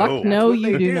 No. Fuck That's no, what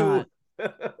you they do not.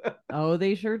 Oh,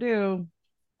 they sure do.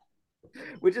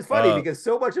 Which is funny because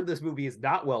so much of this movie is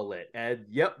not well lit, and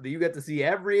yep, you get to see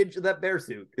every inch of that bear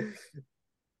suit.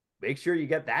 Make sure you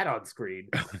get that on screen.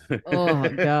 Oh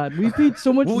god, we paid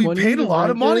so much Well, money. we paid a to lot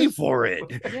of rent money this. for it.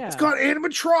 Yeah. It's got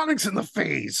animatronics in the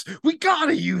face. We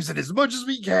gotta use it as much as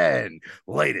we can.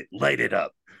 Light it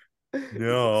up. No.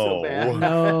 So bad.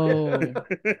 No.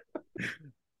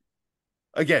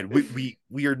 Again, we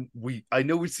I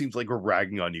know it seems like we're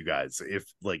ragging on you guys if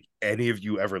like any of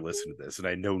you ever listen to this, and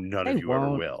I know none of I you ever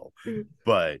won't. will,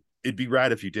 but it'd be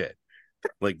rad if you did.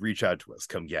 Like reach out to us,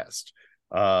 come guest.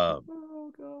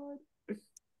 Oh god.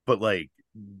 But like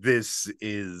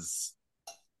it's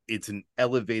an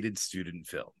elevated student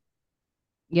film.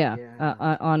 Yeah.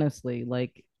 Yeah. Honestly,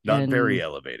 like Not and very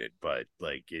elevated, but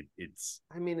like it's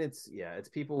I mean, it's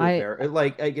people with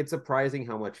like it's surprising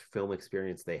how much film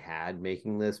experience they had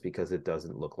making this because it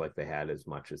doesn't look like they had as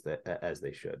much as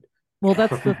they should. well,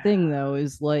 that's the thing though,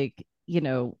 is like, you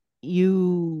know,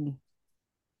 you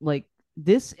like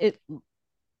this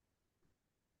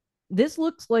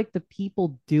looks like the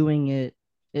people doing it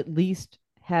at least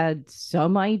had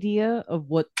some idea of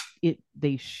what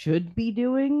they should be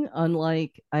doing,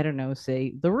 unlike, I don't know,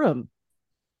 say The Room.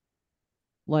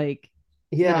 Like,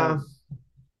 you Yeah. know,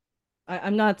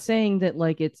 I'm not saying that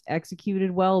like it's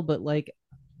executed well, but like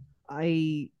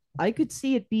I could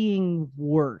see it being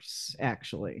worse,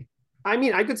 actually. I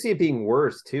mean, I could see it being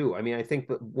worse too. I mean, I think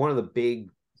that one of the big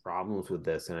problems with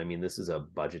this, and I mean, this is a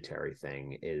budgetary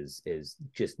thing, is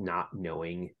just not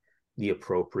knowing the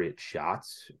appropriate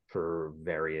shots for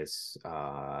various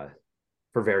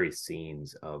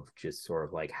scenes of just sort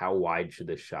of like how wide should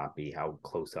this shot be, how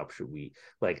close up should we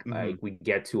like we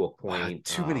get to a point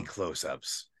too many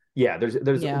close-ups. Yeah, there's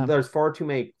Yeah. there's far too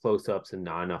many close-ups and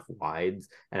not enough wides,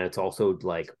 and it's also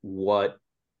like where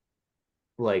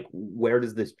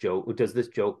does this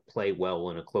joke play well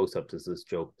in a close-up? Does this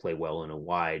joke play well in a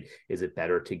wide? Is it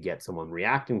better to get someone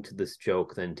reacting to this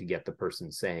joke than to get the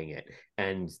person saying it?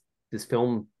 And this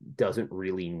film doesn't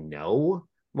really know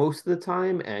most of the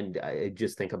time, and I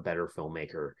just think a better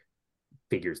filmmaker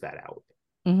figures that out.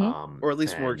 Mhm. Or at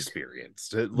least more and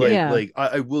experienced. Yeah. Like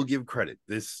I will give credit.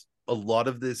 A lot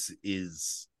of this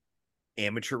is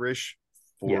amateurish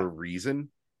for a reason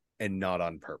and not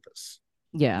on purpose.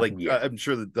 Yeah. Like I'm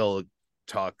sure that they'll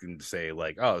talk and say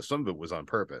like, oh, some of it was on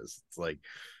purpose. It's like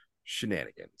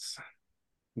shenanigans.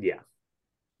 Yeah.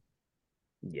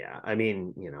 I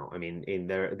mean,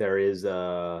 there's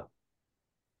a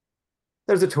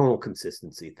tonal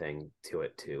consistency thing to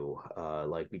it too.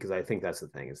 Like, because I think that's the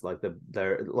thing. It's like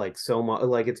they're like so much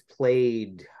like it's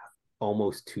played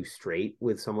almost too straight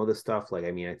with some of the stuff. Like,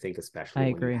 I mean, I think especially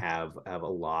when agree. you have a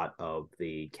lot of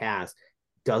the cast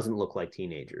doesn't look like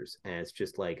teenagers, and it's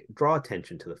just like draw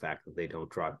attention to the fact that they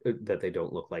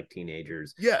don't look like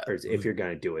teenagers. Yeah. Or if you're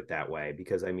gonna do it that way,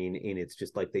 because I mean, and it's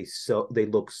just like they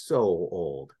look so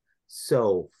old,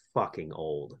 so fucking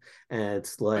old, and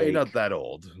it's like Hey, not that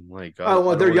old. Like,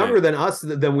 well, they're younger than us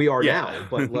than we are now,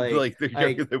 but like they're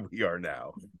younger than we are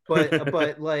now.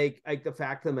 but like the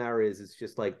fact of the matter is, it's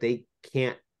just like they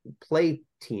can't play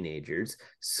teenagers,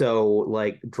 so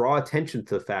like draw attention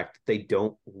to the fact that they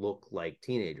don't look like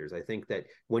teenagers. I think that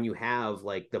when you have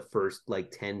like the first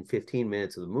like 10-15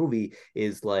 minutes of the movie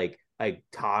is like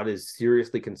Todd is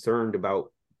seriously concerned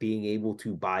about being able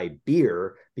to buy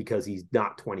beer because he's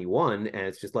not 21, and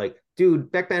it's just like,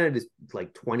 dude, Beck Bennett is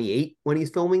like 28 when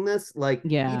he's filming this. Like,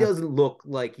 he doesn't look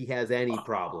like he has any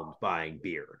problems buying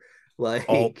beer. Like,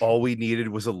 all we needed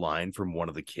was a line from one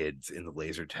of the kids in the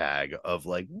laser tag of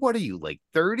like, what are you, like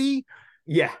 30?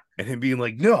 Yeah. And him being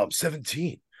like, no, I'm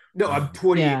 17. No, I'm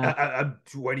 20. Yeah. I'm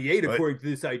 28 according to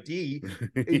this ID.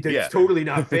 It's Yeah. totally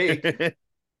not fake.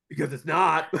 Because it's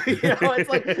not. It's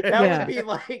like that would be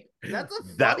like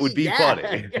that would be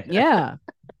funny. Yeah.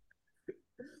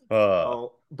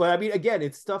 But I mean, again,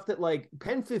 it's stuff that like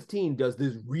Pen 15 does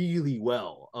this really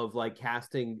well of like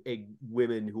casting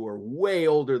women who are way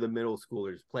older than middle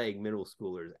schoolers playing middle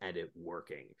schoolers and it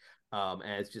working. And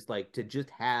it's just like to just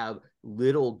have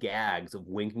little gags of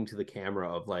winking to the camera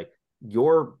of like,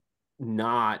 you're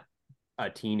not a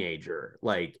teenager,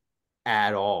 like,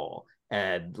 at all.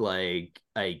 And like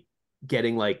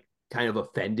getting like kind of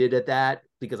offended at that,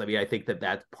 because I mean, I think that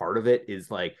that's part of it, is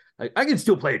like I can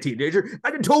still play a teenager.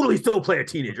 I can totally still play a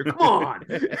teenager. Come on.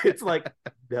 It's like,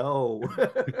 no.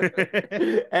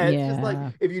 And it's just like,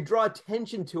 Yeah. if you draw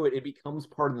attention to it, it becomes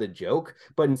part of the joke,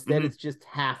 but instead it's just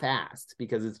half-assed,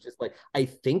 because it's just like, I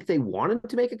think they wanted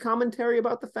to make a commentary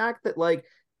about the fact that like,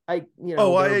 I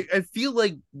feel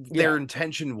like their Yeah.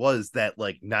 intention was that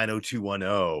like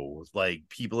 90210, like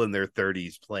people in their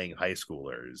 30s playing high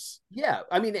schoolers, Yeah,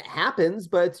 I mean, it happens,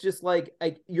 but it's just like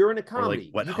you're in a or like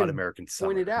comedy. Wet You Hot can American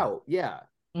point it Summer. out. Yeah,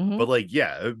 Mhm. But like,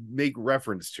 yeah, make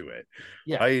reference to it.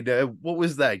 yeah. What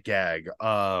was that gag?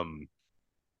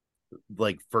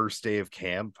 Like first day of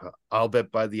camp. I'll bet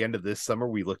by the end of this summer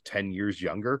we look 10 years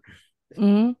younger.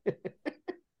 Mhm.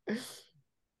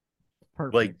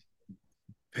 Like,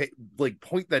 Perfect. like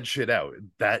point that shit out.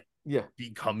 That Yeah.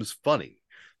 becomes funny.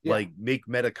 Yeah. Like, make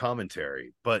meta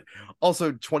commentary. But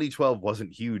also 2012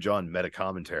 wasn't huge on meta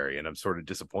commentary, and I'm sort of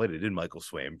disappointed in Michael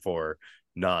Swaim for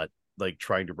not like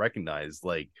trying to recognize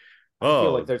like, I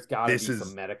feel like oh, there's got to be this is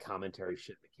some meta commentary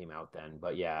shit that came out then.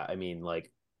 But yeah, I mean,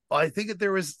 like, I think that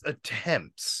there was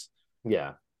attempts,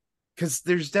 yeah, because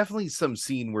there's definitely some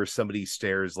scene where somebody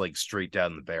stares like straight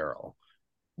down the barrel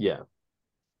yeah.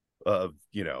 of,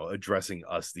 addressing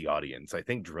us, the audience. I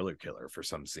think Driller Killer for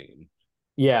some scene.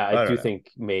 Yeah, I I don't do know.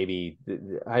 think maybe,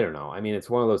 I don't know. I mean, it's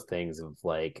one of those things of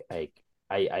like, I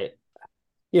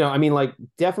mean, like,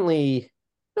 definitely,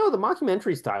 no, the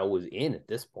mockumentary style was in at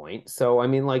this point. So, I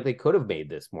mean, like, they could have made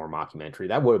this more mockumentary.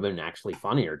 That would have been actually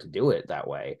funnier to do it that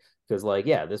way. Because, like,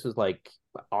 yeah, this was like,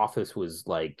 Office was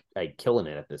like killing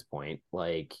it at this point.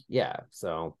 Like, yeah.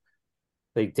 So,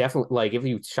 they definitely, like, if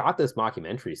you shot this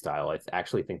mockumentary style, I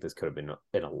actually think this could have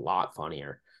been a lot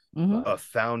funnier. Mhm. A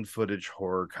found footage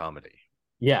horror comedy.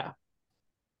 Yeah.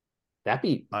 That's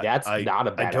not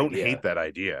a I bad don't idea. hate that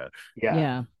idea.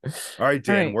 Yeah. All right,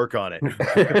 Dan, right. work on it.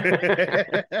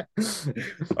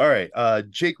 All right.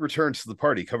 Jake returns to the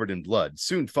party covered in blood,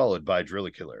 soon followed by Driller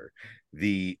Killer.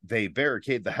 They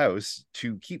barricade the house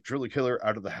to keep Driller Killer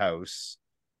out of the house,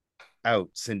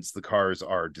 since the cars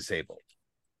are disabled,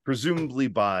 presumably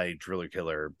by Driller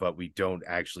Killer, but we don't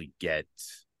actually get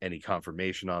any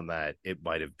confirmation on that. It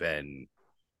might have been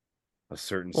a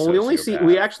certain Well, sociopath.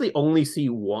 we actually only see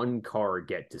one car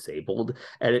get disabled,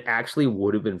 and it actually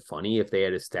would have been funny if they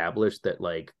had established that,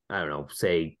 like, I don't know,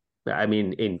 say, I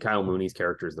mean, in Kyle Mooney's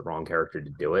character is the wrong character to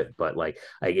do it, but like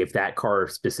if that car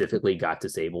specifically got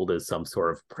disabled as some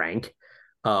sort of prank,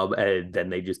 and then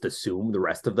they just assume the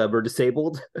rest of them are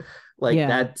disabled, like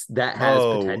Yeah. that has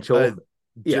potential.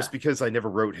 Just because I never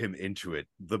wrote him into it,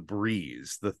 the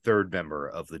Breeze, the third member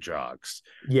of the Jocks,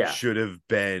 Yeah, should have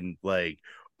been like,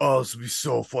 oh, this would be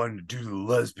so fun to do the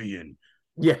lesbian.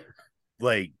 yeah,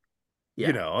 Like,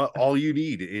 yeah. All you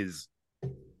need is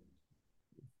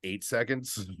 8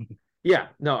 seconds. Yeah,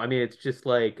 no, I mean, it's just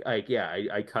like yeah,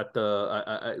 I cut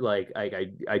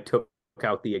the I took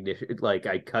out the ignition, like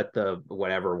I cut the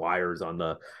whatever wires on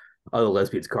the other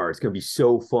lesbian's car. It's gonna be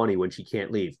so funny when she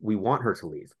can't leave. We want her to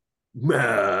leave.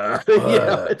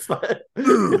 It's like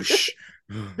Boosh.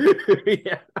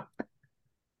 yeah,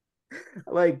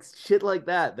 like shit like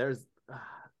that.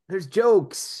 There's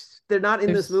jokes. They're not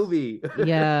in this movie.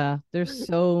 Yeah, there's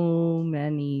so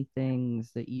many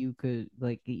things that you could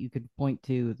point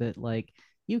to, that like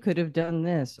you could have done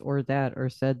this or that or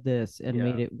said this and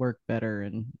made Yeah. it work better.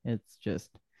 And it's just,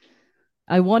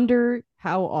 I wonder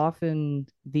how often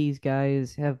these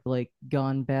guys have like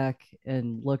gone back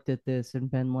and looked at this and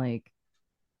been like,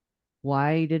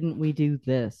 why didn't we do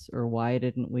this or why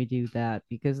didn't we do that?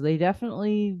 Because they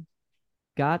definitely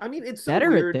got I mean, it's so better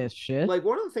at weird. this shit. Like,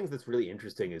 one of the things that's really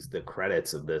interesting is the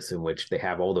credits of this, in which they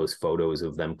have all those photos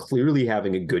of them clearly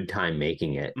having a good time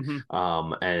making it.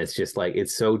 And it's just like,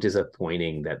 it's so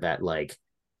disappointing that like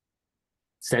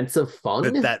sense of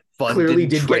fun that fun clearly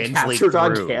didn't did get captured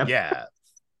on through. camera. Yeah.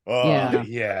 Yeah.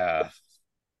 Yeah.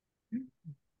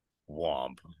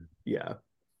 Womp. Yeah.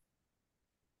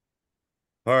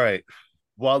 All right.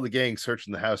 While the gang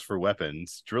searching the house for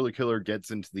weapons, Driller Killer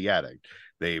gets into the attic.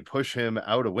 They push him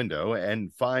out a window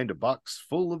and find a box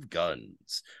full of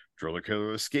guns. Driller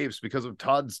Killer escapes because of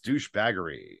Todd's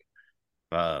douchebaggery.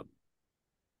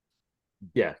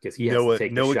 Yeah, because he has to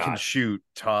take the Noah shot. can shoot.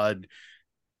 Todd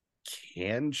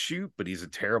can shoot, but he's a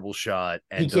terrible shot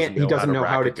and He can't. He doesn't know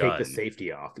how to take the gun.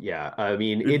 safety off. Yeah, I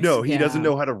mean, He Yeah. doesn't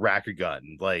know how to rack a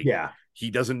gun. Like, yeah, he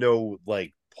doesn't know,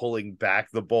 like, pulling back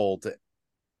the bolt,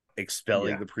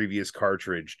 expelling Yeah. the previous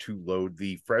cartridge to load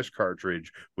the fresh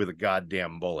cartridge with a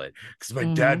goddamn bullet. Because my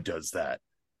Mhm. dad does that.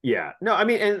 Yeah. No, I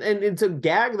mean, and it's a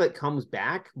gag that comes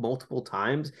back multiple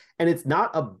times, and it's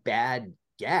not a bad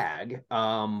gag.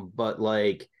 But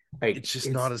like It's just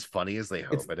not as funny as they it's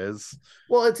hope it is.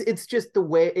 well, it's just the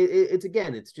way it's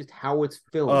again, it's just how it's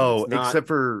filmed. Oh, It's not except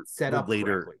for set up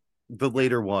correctly. the Yeah.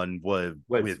 later one was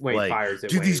with When he like, fires it,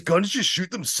 do these Wade. guns just shoot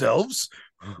themselves?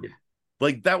 Yeah.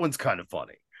 Like that one's kind of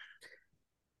funny.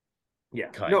 Yeah.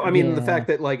 Kind No, I of. mean the Yeah. fact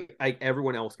that like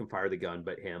everyone else can fire the gun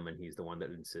but him, and he's the one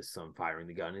that insists on firing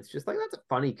the gun. It's just like that's a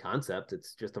funny concept.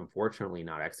 It's just unfortunately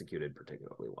not executed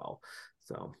particularly well.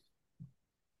 So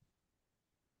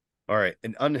All right,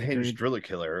 an unhinged Agreed. driller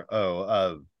killer.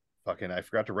 Oh, fucking, I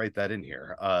forgot to write that in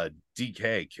here.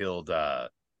 DK killed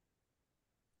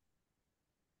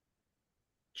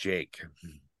Jake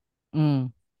Mm.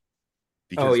 oh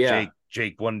because yeah.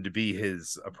 Jake wanted to be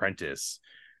his apprentice,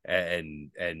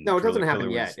 and No, it doesn't driller happen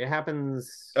killer yet. was. It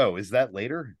happens. Oh, is that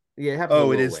later? Yeah, it happens a Oh,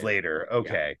 it little is later. later. Yeah.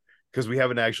 Okay, because we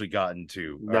haven't actually gotten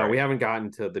to. All No, we right. haven't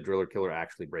gotten to the driller killer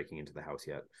actually breaking into the house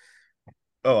yet.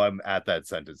 Oh, I'm at that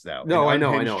sentence now. An No, I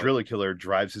unhinged know it. driller killer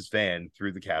drives his van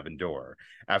through the cabin door.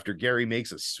 After Gary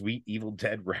makes a sweet Evil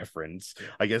Dead reference,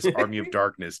 I guess Army of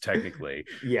Darkness, technically,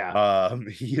 Yeah.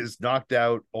 he is knocked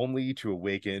out only to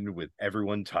awaken with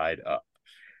everyone tied up.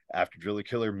 After driller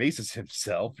killer maces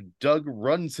himself, Doug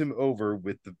runs him over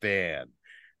with the van.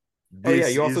 Oh yeah,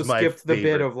 This you also is my skipped the bit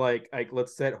favorite. of like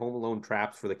let's set Home Alone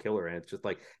traps for the killer, and it's just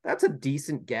like that's a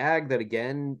decent gag that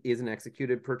again isn't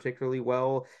executed particularly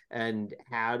well and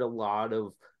had a lot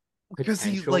of Because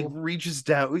he like potential. reaches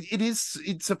down.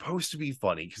 It's supposed to be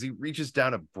funny because he reaches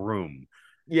down a broom,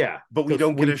 Yeah, but we to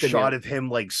don't get a sweep them shot in. of him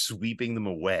like sweeping them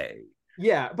away.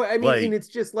 Yeah, but I mean, and Like, it's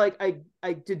just like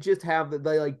I to just have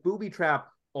they like booby trap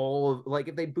all of like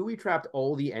if they booby trapped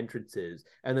all the entrances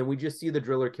and then we just see the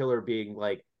driller killer being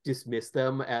like dismiss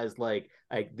them as like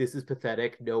this is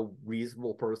pathetic. No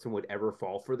reasonable person would ever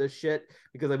fall for this shit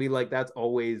because I mean like that's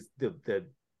always the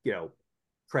you know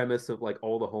premise of like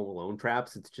all the Home Alone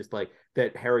traps. It's just like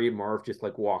that Harry and Marv just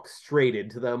like walk straight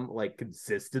into them like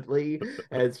consistently,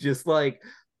 and it's just like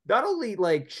not only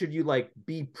like should you like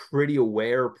be pretty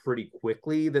aware pretty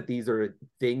quickly that these are a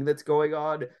thing that's going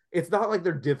on, it's not like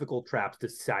they're difficult traps to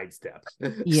sidestep.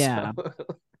 Yeah. So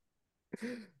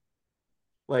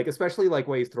like especially like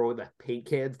when he's throwing the paint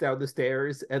cans down the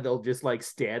stairs and they'll just like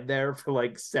stand there for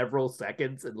like several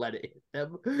seconds and let it hit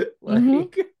them. Mm-hmm.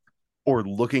 Like or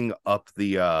looking up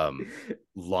the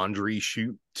laundry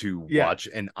chute to yeah. watch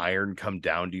an iron come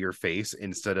down to your face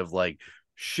instead of like,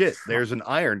 shit, there's an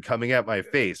iron coming at my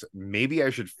face. Maybe I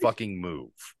should fucking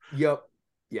move. Yep.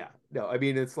 Yeah. No, I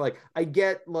mean it's like I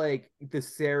get like the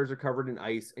stairs are covered in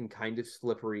ice and kind of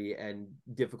slippery and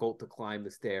difficult to climb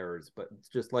the stairs, but it's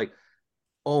just like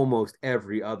almost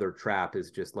every other trap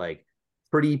is just like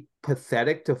pretty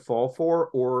pathetic to fall for,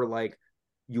 or like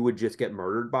you would just get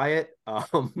murdered by it.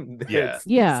 Yeah. It's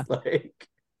Yeah. just like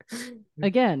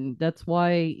Again, that's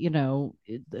why,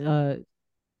 Kevin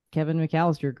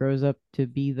McAllister grows up to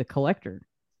be the collector.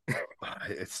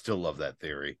 I still love that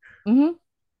theory. Mm-hmm.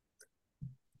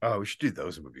 Oh, we should do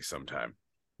those movies sometime.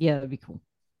 Yeah, that'd be cool.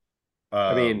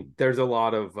 I mean, Um, there's a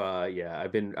lot of yeah,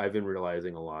 I've been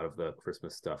realizing a lot of the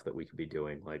Christmas stuff that we could be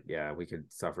doing. Like, yeah, we could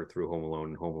suffer through Home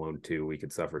Alone 2, we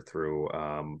could suffer through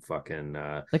fucking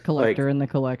The like collector and the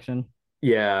collection.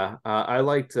 yeah, I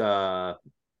liked you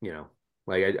know,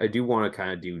 like I do want to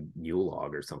kind of do Yule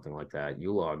Log or something like that.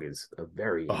 Yule Log is a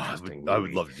very interesting I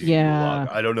would movie. love to do Yule Log.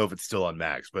 Yeah, I don't know if it's still on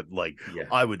Max, but like, Yeah.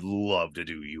 I would love to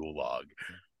do Yule Log.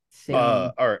 same.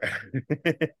 All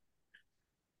right.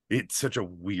 It's such a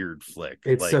weird flick.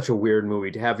 It's Like, such a weird movie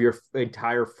to have your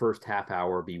entire first half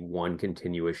hour be one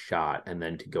continuous shot and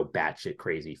then to go batshit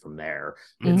crazy from there.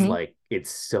 It's Mhm. like it's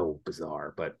so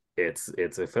bizarre, but it's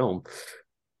a film.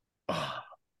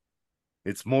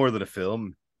 it's more than a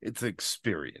film. It's an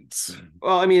experience.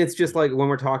 Well, I mean, it's just like when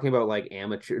we're talking about like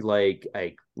amateur, like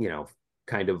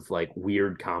kind of like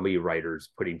weird comedy writers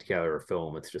putting together a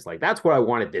film. It's just like that's what I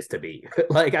wanted this to be.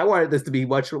 Like I wanted this to be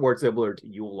much more similar to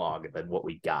Yule Log than what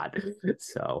we got.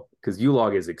 So because Yule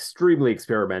Log is extremely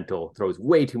experimental, throws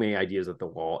way too many ideas at the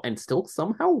wall, and still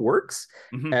somehow works.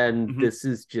 Mhm, And mhm, this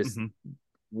is just mhm.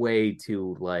 way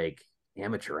too like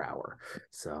amateur hour.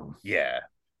 So Yeah.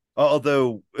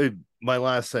 Although my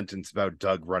last sentence about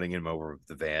Doug running him over with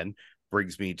the van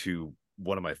brings me to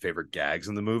one of my favorite gags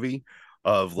in the movie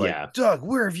of like, yeah, Doug,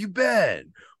 where have you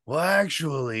been? Well,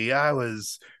 actually, I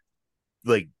was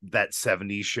like that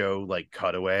 70s show, like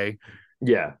cutaway.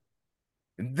 yeah,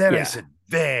 And then I yeah. said,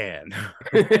 van.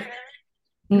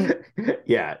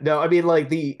 Yeah, no, I mean, like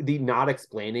the not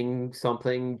explaining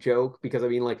something joke, because I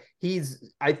mean, like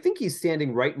I think he's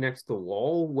standing right next to the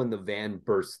wall when the van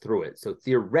bursts through it, so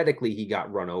theoretically he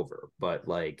got run over, but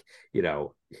like, you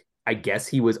know, I guess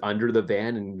he was under the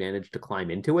van and managed to climb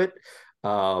into it.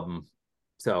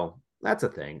 So that's a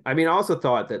thing. I mean, I also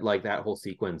thought that like that whole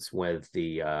sequence with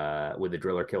the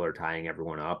driller killer tying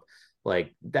everyone up,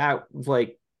 like that was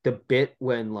like the bit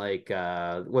when like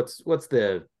what's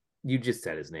the you just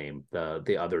said his name,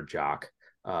 the other jock,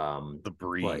 The like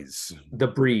breeze. the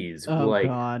breeze, Oh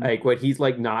God. like when he's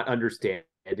like not understanding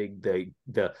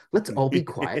the let's all be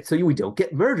quiet so we don't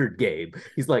get murdered game.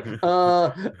 He's like,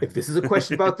 if this is a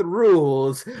question about the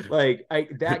rules, like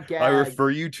that I gag. refer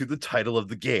you to the title of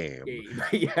the game.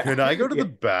 Yeah, Can I go to yeah. the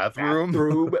bathroom?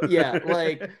 Bathroom, yeah,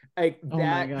 like Oh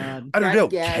my that. God. I don't That know.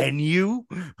 gag, Can you?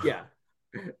 yeah,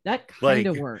 That kind Like,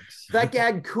 of works. that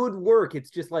gag could work. It's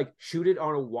just like shoot it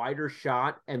on a wider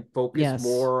shot and focus Yes.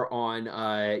 more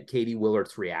on Katie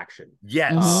Willard's reaction.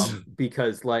 yes. Mm-hmm.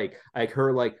 Because like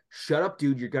her like shut up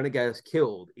dude, you're gonna get us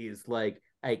killed is like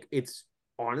it's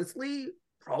honestly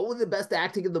probably the best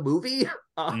acting in the movie.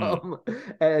 Mm.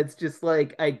 And it's just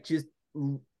like I just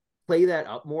play that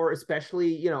up more,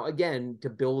 especially, you know, again, to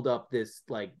build up this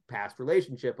like past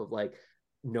relationship of like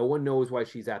no one knows why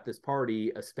she's at this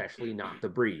party, especially not the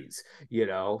breeze, you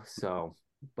know. So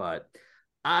but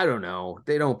I don't know,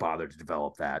 they don't bother to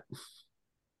develop that.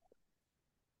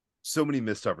 So many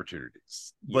missed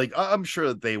opportunities. Yeah. Like, I'm sure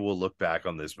that they will look back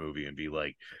on this movie and be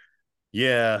like,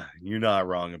 yeah, you're not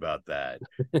wrong about that.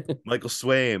 Michael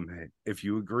Swaim, if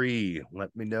you agree,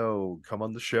 let me know. Come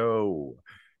on the show.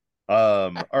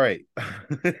 All right.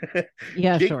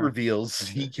 Yeah, Jake sure. reveals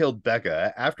he killed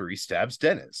Becca after he stabs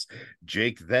Dennis.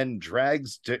 Jake then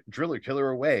drags Driller Killer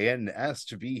away and asks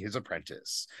to be his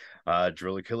apprentice.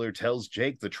 Driller Killer tells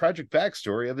Jake the tragic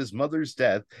backstory of his mother's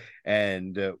death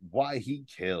and why he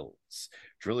kills.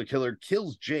 Driller Killer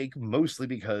kills Jake mostly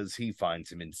because he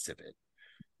finds him insipid.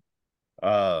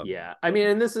 Yeah, I mean,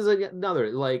 and this is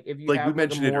another like if you Like we have like a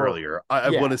mentioned it more, earlier, I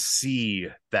want yeah, to see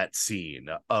that scene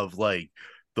of like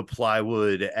the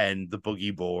plywood and the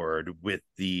boogie board with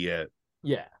the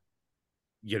yeah,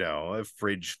 a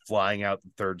fridge flying out the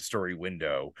third story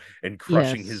window and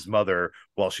crushing his Yes. mother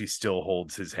while she still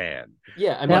holds his hand.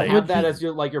 yeah. I mean, That have would Like, that be as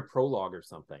your like your prologue or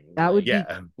something. that would Like,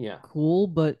 be yeah, yeah, cool,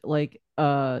 but like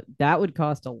that would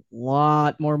cost a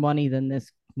lot more money than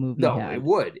this movie no, had. it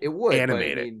would, but I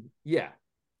animate it. mean, yeah,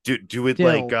 Do it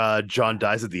like Still, John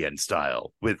Dies at the End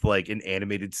style with like an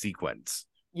animated sequence.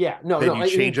 yeah, no, Then no. you I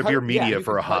mean, change up your cut. Yeah, media you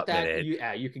for could a cut hot that.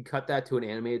 minute. You can cut that to an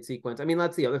animated sequence. I mean,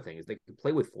 that's the other thing is they could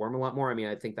play with form a lot more. I mean,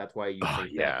 I think that's why you Oh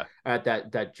think that yeah.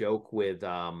 that joke with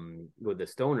the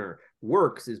stoner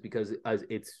works is because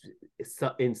it's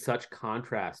in such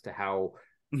contrast to how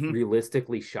Mhm.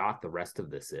 realistically shot the rest of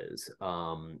this is.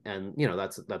 And you know,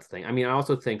 that's the thing. I mean, I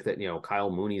also think that, you know, Kyle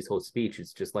Mooney's whole speech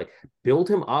is just like build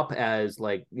him up as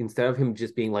like, instead of him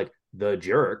just being like the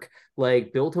jerk,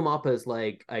 like build him up as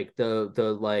like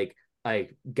the like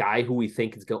guy who we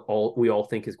all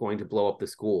think is going to blow up the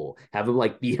school. Have him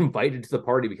like be invited to the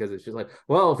party because it's just like,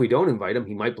 well, if we don't invite him,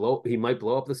 he might blow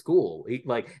up the school.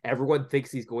 Like everyone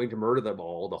thinks he's going to murder them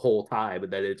all the whole time,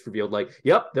 and then it's revealed like,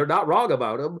 yep, they're not wrong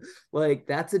about him. Like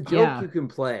that's a joke yeah. you can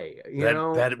play, you That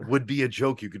know. that would be a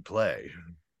joke you could play.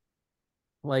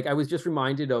 Like I was just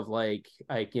reminded of like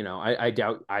you know, I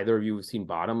doubt either of you have seen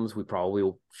Bottoms. We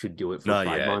probably should do it for Not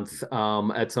 5 months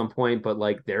at some point, but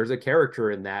like there's a character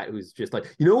in that who's just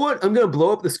like, you know what, I'm gonna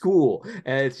blow up the school,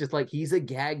 and it's just like he's a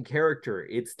gag character.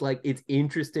 It's like it's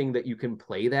interesting that you can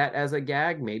play that as a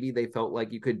gag. Maybe they felt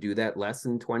like you could do that less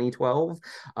in 2012,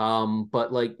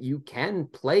 but like you can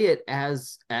play it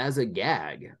as a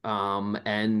gag,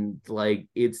 and like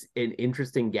it's an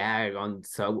interesting gag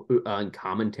on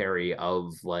commentary of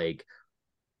like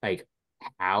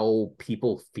how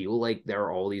people feel like there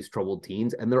are all these troubled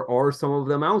teens, and there are some of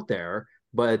them out there,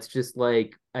 but it's just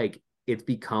like it's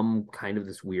become kind of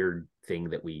this weird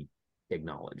thing that we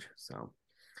acknowledge. So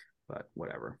but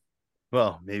whatever.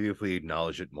 Well, maybe if we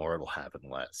acknowledge it more, it'll happen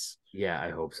less. Yeah, I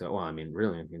hope so. Well, I mean,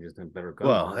 really, if you just have better gun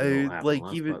Well, laws, it'll happen like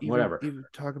less, even but even whatever. even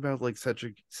talk about like such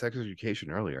a sex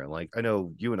education earlier. Like I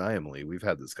know you and I, Emily, we've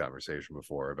had this conversation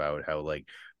before about how like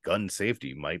gun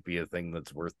safety might be a thing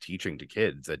that's worth teaching to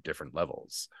kids at different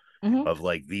levels. Mhm. Of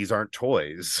like these aren't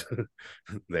toys;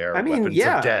 they are I mean, weapons of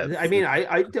yeah. death. I mean,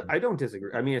 I don't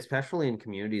disagree. I mean, especially in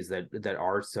communities that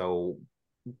are so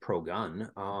pro gun,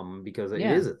 because it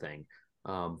Yeah. is a thing,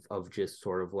 of just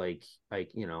sort of like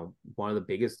you know, one of the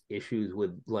biggest issues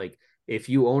with like if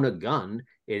you own a gun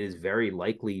it is very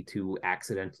likely to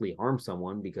accidentally harm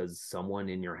someone because someone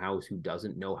in your house who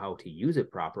doesn't know how to use it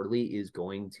properly is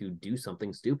going to do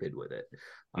something stupid with it.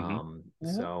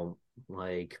 So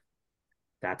like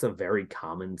that's a very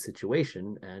common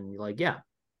situation, and like, yeah,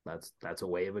 that's a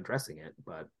way of addressing it.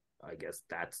 But I guess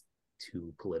that's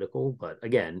too political. But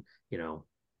again,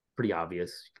 pretty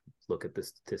obvious. Look at the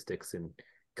statistics in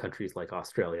countries like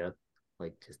Australia.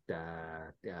 Like just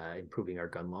improving our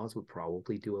gun laws would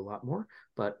probably do a lot more.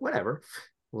 But whatever.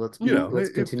 Let's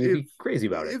continue to be crazy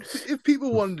about it. If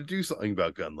people wanted to do something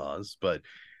about gun laws, but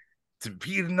to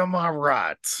beat them all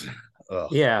right.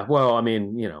 Yeah, well, I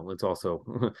mean, it's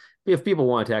also if people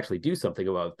want to actually do something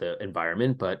about the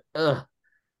environment, but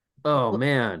oh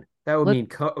man, that would mean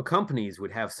companies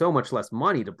would have so much less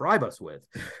money to bribe us with.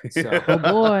 So, oh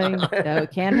boy,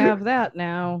 can't have that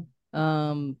now.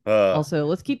 Also,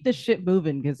 let's keep this shit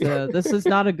moving because this is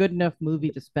not a good enough movie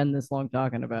to spend this long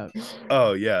talking about.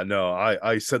 Oh yeah, no,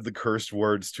 I said the cursed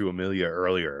words to Amelia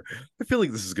earlier. I feel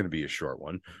like this is going to be a short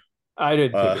one. I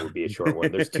didn't think it would be a short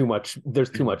one. There's too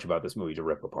much about this movie to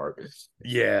rip apart.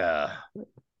 Yeah.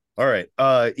 All right.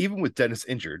 Even with Dennis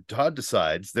injured, Todd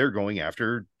decides they're going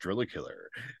after Driller Killer.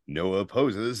 Noah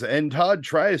opposes, and Todd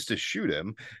tries to shoot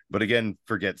him, but again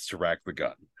forgets to rack the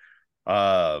gun.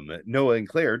 Noah and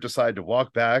Claire decide to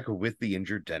walk back with the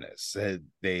injured Dennis.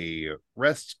 They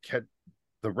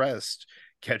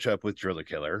catch up with Driller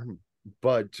Killer,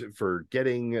 but for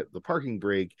getting the parking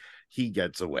brake, he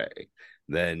gets away.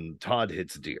 Then Todd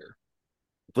hits a deer.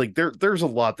 Like there's a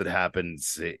lot that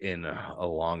happens in a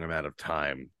long amount of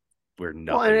time where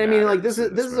nothing. Well, and I mean, like this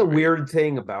is a weird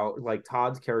thing about like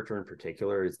Todd's character in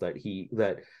particular is that he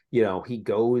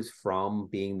goes from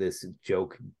being this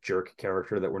jerk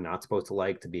character that we're not supposed to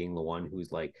like to being the one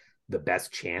who's like the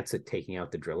best chance at taking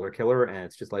out the Driller Killer, and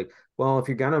it's just like, well, if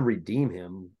you're gonna redeem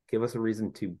him, give us a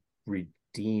reason to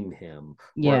redeem him,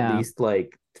 or at least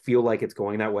like feel like it's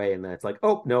going that way, and then it's like,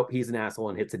 oh nope, he's an asshole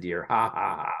and hits a deer, ha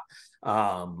ha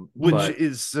ha. Which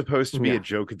is supposed to be a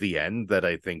joke at the end that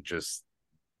I think just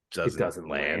doesn't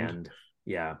land.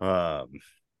 Yeah.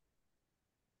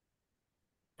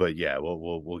 But yeah,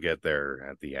 we'll get there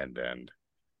at the end.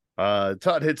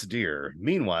 Todd hits a deer.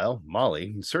 Meanwhile,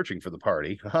 Molly searching for the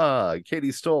party.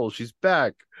 Katie Stoll, she's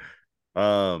back.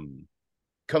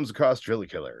 Comes across Driller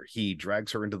Killer. He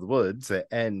drags her into the woods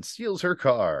and steals her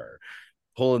car.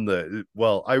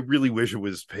 I really wish it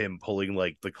was him pulling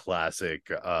like the classic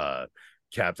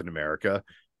Captain America,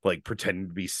 like pretending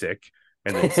to be sick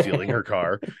and then stealing her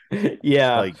car.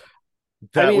 Yeah. Like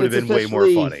that would have been way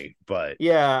more funny. But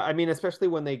yeah, I mean, especially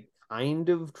when they kind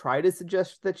of try to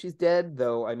suggest that she's dead,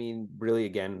 though. I mean, really,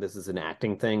 again, this is an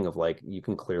acting thing of like you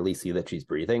can clearly see that she's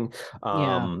breathing.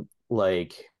 But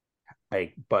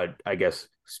I guess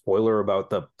spoiler about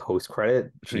the post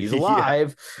credit, she's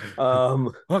alive.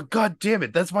 Oh god damn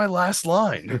it, that's my last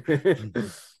line.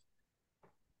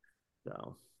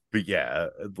 So, but yeah,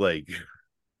 like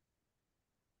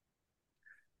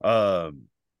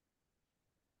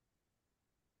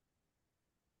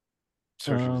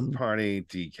searching for the party,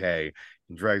 DK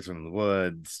drags her in the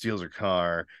woods, steals her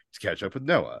car to catch up with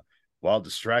Noah. While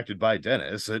distracted by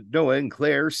Dennis, Noah and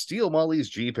Claire steal Molly's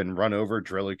Jeep and run over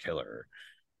Driller Killer.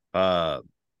 Cut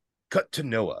to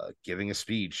Noah giving a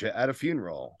speech at a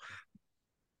funeral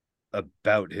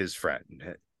about his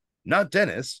friend. Not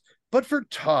Dennis, but for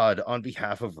Todd on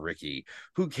behalf of Ricky,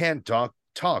 who can't talk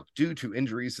due to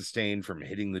injuries sustained from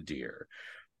hitting the deer.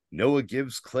 Noah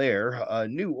gives Claire a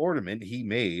new ornament he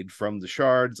made from the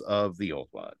shards of the old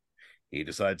one. He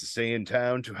decides to stay in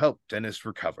town to help Dennis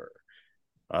recover.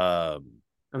 And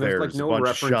there's like no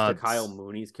reference to Kyle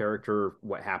Mooney's character,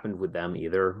 what happened with them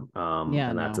either.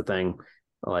 That's a thing.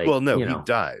 Like, well, no, he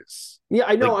dies. Yeah,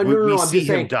 I know. Like, no, I'm just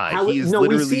saying.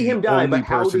 We see him die, but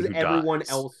how does everyone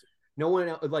else? No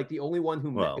one, like the only one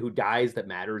who dies that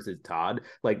matters is Todd.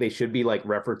 Like they should be like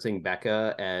referencing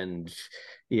Becca and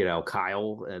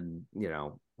Kyle, and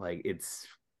like it's.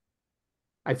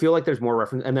 I feel like there's more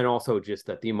reference, and then also just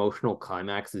that the emotional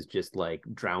climax is just like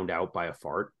drowned out by a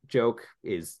fart joke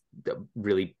is a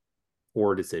really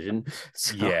poor decision.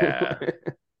 So. Yeah.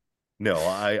 No,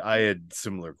 I had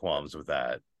similar qualms with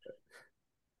that.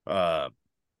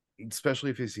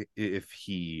 Especially if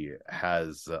he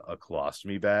has a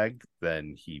colostomy bag,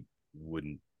 then he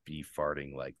wouldn't be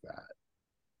farting like that.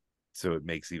 So it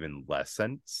makes even less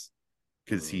sense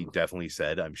because he definitely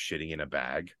said, "I'm shitting in a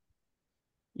bag."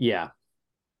 Yeah.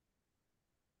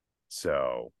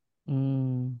 So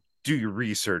do your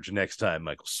research next time,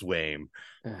 Michael Swaim.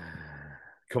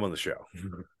 Come on the show.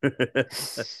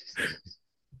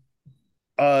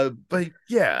 But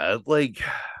yeah, like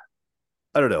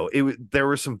I don't know. There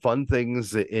were some fun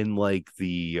things in like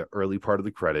the early part of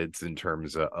the credits in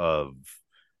terms of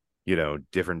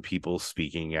different people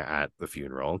speaking at the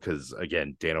funeral. Because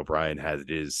again, Dan O'Brien had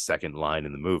his second line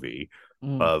in the movie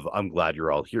Mm. of "I'm glad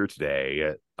you're all here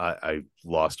today. I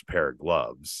lost a pair of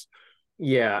gloves."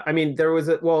 Yeah, I mean, there was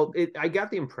I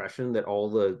got the impression that all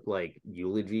the like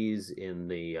eulogies in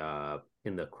the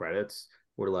credits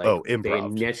were like Oh,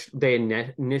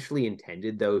 improv. initially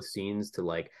intended those scenes to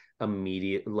like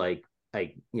immediate like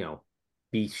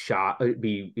be shot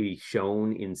be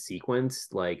shown in sequence,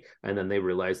 like, and then they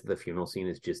realized that the funeral scene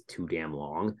is just too damn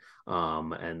long,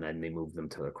 and then they moved them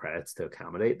to the credits to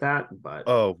accommodate that. But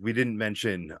Oh, we didn't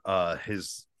mention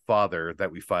his father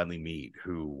that we finally meet,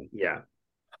 who yeah,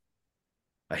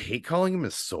 I hate calling him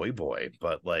a soy boy,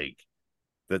 but like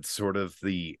that's sort of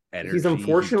the he's energy he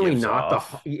unfortunately gives not the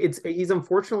off. he's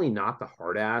unfortunately not the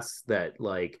hard ass that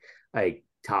like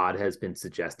Todd has been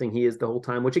suggesting he is the whole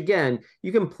time, which again,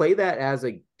 you can play that as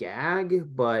a gag,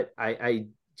 but I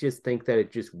just think that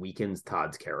it just weakens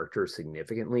Todd's character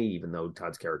significantly, even though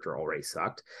Todd's character already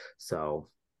sucked. So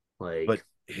But like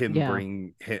Yeah.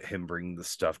 him bring the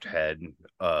stuffed head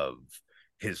of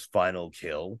his final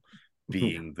kill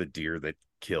being the deer that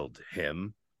killed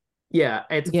him. yeah,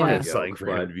 it's a funny Yeah. That's something joke, for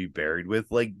him but to be buried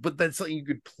with. Like, but that's something you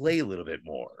could play a little bit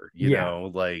more, yeah.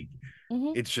 like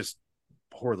Hmm. it's just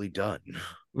poorly done.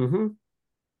 Mm-hmm.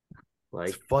 It's a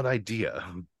Like fun idea.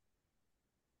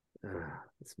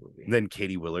 this movie. And then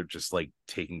Katie Willard just like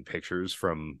taking pictures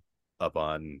from up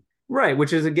on Right,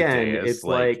 which is the again, dais. it's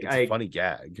Like like it's a funny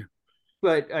gag.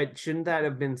 but shouldn't that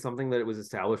have been something that it was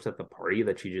established at the party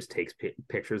that she just takes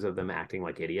pictures of them acting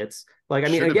like idiots? Like, I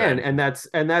mean, Should have again, been. and that's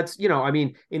I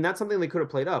mean, and that's something they could have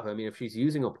played up. I mean, if she's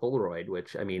using a Polaroid,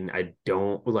 which I mean, I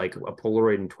don't like a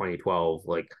Polaroid in 2012,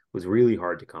 like was really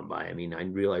hard to come by. I mean, I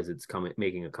realize it's coming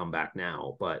making a comeback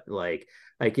now, but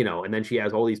and then she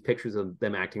has all these pictures of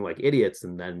them acting like idiots,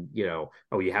 and then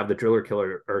oh, you have the driller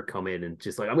killer or come in and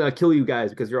just like I'm gonna kill you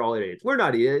guys because you're all idiots. We're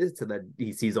not idiots, and then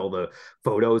he sees all the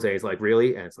photos and he's like,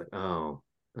 really? And it's like, oh,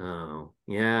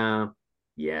 yeah,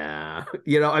 yeah.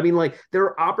 I mean, like there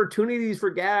are opportunities for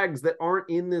gags that aren't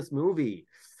in this movie.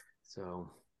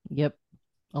 So Yep.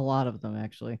 A lot of them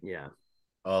actually. yeah.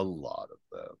 A lot of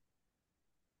them.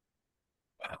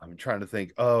 I'm trying to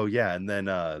think. Oh yeah, and then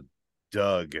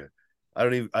Doug. I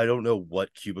don't know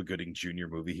what Cuba Gooding Jr.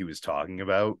 movie he was talking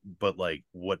about, but like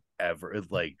whatever,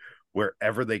 like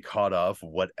wherever they caught off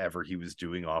whatever he was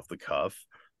doing off the cuff,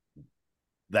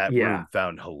 that Yeah. room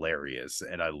found hilarious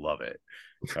and I love it.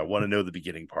 I want to know the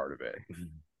beginning part of it.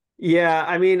 Yeah,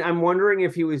 I mean, I'm wondering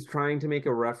if he was trying to make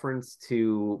a reference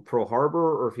to Pearl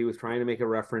Harbor or if he was trying to make a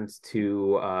reference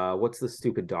to what's the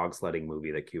stupid dog sledding movie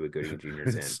that Cuba Gooding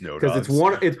Jr.'s in? Snow Because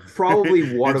dogs. it's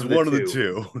probably one It's of the one of the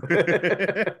two.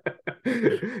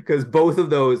 two. Because both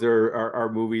of those are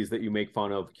movies that you make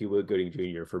fun of Cuba Gooding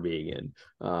Jr. for being in.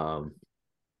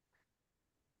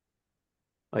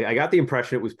 Like I got the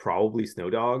impression it was probably Snow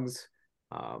Dogs,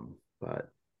 but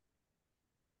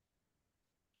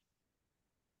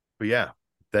But yeah,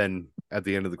 then at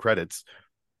the end of the credits,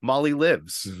 Molly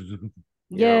lives.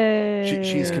 yep.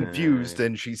 She's Yay. confused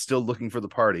and she's still looking for the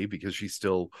party because she's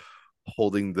still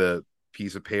holding the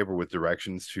piece of paper with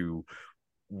directions to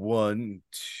 1,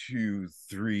 2,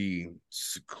 3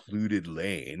 secluded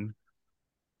lane.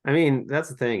 I mean, that's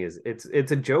the thing is it's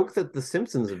a joke that the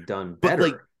Simpsons have done But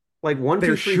like better. Like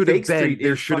 123 Fake Street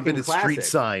there is should have been fucking a street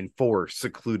classic. sign for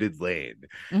secluded lane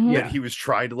Hmm. that Yeah. he was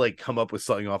trying to like come up with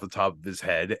something off the top of his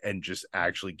head and just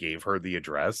actually gave her the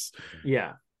address.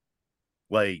 Yeah.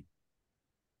 Like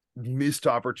missed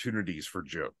opportunities for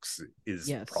jokes is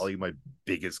Yes. probably my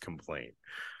biggest complaint.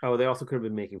 Oh, they also could have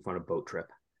been making fun of Boat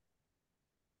Trip.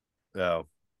 Oh,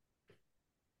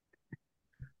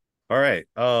 all right.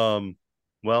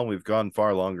 Well, we've gone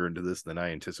far longer into this than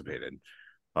I anticipated.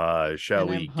 Shall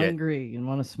And I'm we get hungry and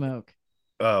want to smoke.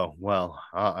 Oh, well,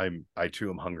 I too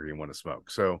am hungry and want to smoke.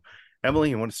 So, Emily,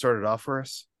 you want to start it off for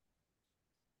us?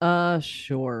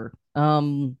 Sure.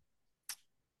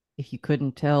 If you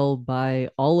couldn't tell by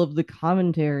all of the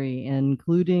commentary,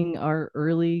 including our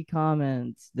early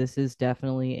comments, this is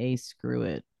definitely a screw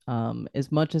it.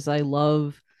 As much as I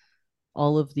love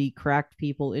all of the cracked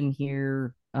people in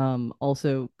here,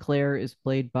 also Claire is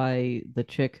played by the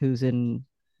chick who's in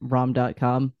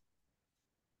rom.com.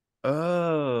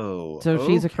 Oh, So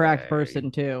she's a cracked okay.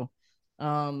 person too.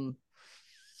 Um,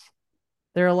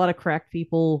 there are a lot of cracked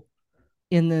people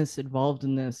in this, involved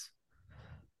in this,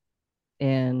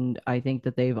 and I think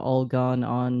that they've all gone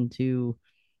on to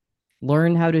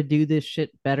learn how to do this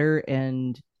shit better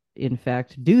and in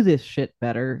fact do this shit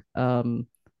better.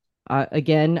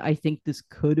 Again, I think this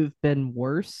could have been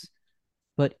worse,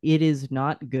 but it is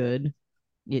not good.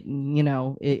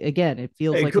 Again, it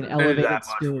feels It like an couldn't have been that elevated much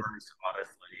student. worse,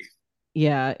 honestly.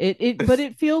 Yeah, but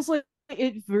it feels like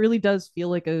it really does feel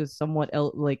like a somewhat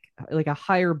like a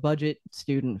higher budget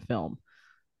student film.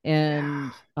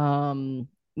 Yeah. And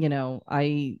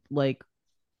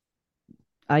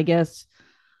I guess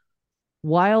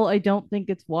while I don't think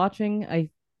it's watching, I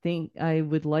think I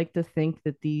would like to think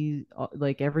that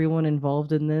like everyone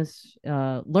involved in this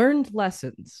learned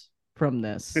lessons from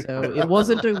this. So it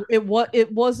wasn't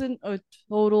a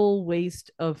total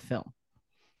waste of film.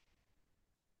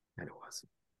 And it was.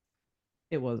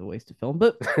 It was a waste of film.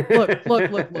 But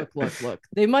look.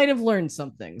 They might have learned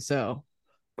something. So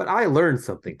But I learned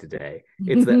something today.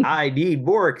 It's that I need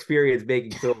more experience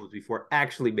making films before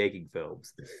actually making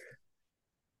films.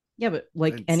 yeah, but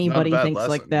like It's not a anybody bad thinks like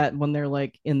lesson. that when they're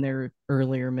like in their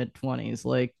earlier mid 20s,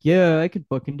 like, yeah, I could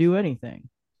book and do anything.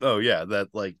 Oh yeah, that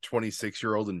like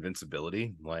 26-year-old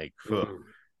invincibility. Like, Mm.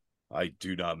 I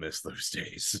do not miss those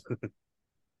days.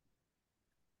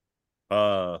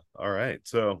 All right.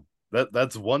 So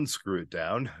that's one screw it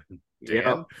down. Yeah.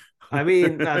 Dan. I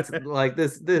mean, that's like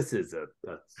this is a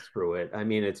screw it. I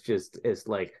mean, it's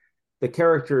like the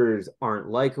characters aren't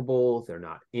likable, they're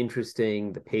not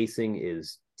interesting, the pacing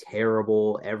is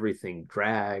terrible, everything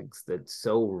drags, that's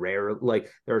so rare. Like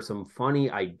there are some funny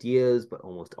ideas, but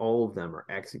almost all of them are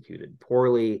executed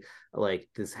poorly. Like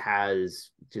this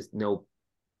has just no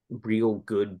real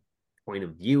good point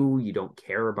of view. You don't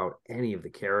care about any of the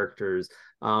characters.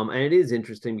 And it is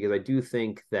interesting because I do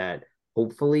think that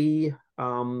hopefully,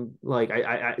 like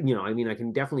I mean, I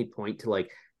can definitely point to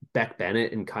like Beck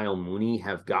Bennett and Kyle Mooney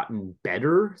have gotten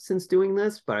better since doing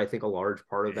this, but I think a large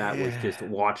part of that was just Yeah.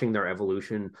 watching their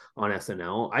evolution on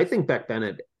SNL. I think Beck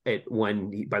Bennett, by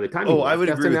the time he Oh, I left would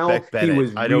agree with SNL, Beck he Bennett.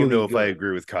 was I don't really know if I good.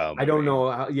 agree with Kyle I don't Mooney.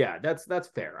 know. Yeah, that's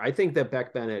fair. I think that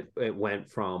Beck Bennett it went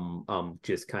from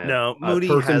just kind of No, a Mooney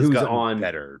person has who's gotten on.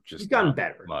 better, He's just gotten not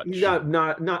better. He's much. got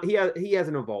not he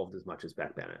hasn't evolved as much as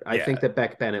Beck Bennett. I think Yeah. that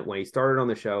Beck Bennett, when he started on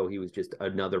the show, he was just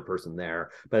another person there.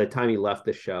 By the time he left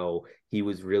the show, he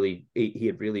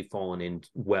had really fallen in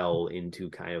well into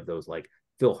kind of those like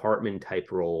Phil Hartman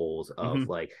type roles of Mhm.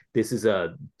 like this is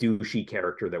a douchey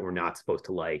character that we're not supposed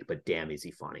to like, but damn is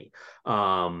he funny.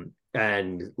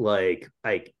 And like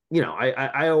I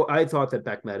thought that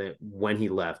Beck Bennett when he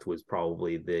left was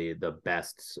probably the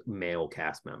best male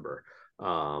cast member.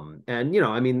 And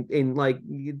I mean, in like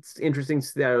it's interesting to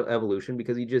see that evolution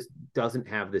because he just doesn't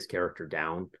have this character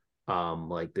down.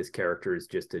 Like this character is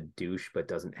just a douche, but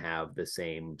doesn't have the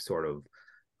same sort of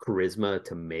charisma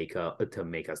to make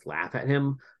us laugh at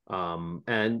him. And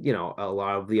a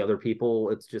lot of the other people,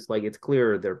 it's just like it's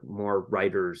clear they're more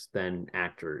writers than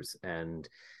actors, and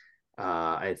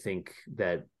I think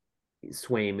that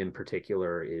Swaim in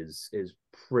particular is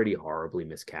pretty horribly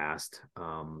miscast.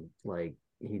 Like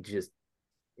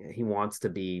he wants to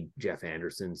be Jeff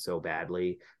Anderson so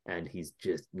badly, and he's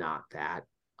just not that.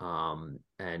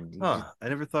 And he just Huh. I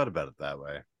never thought about it that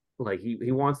way. like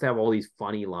he wants to have all these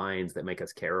funny lines that make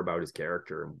us care about his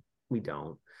character, and we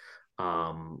don't.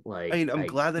 I Like mean, I'm I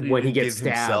glad that he when he didn't gets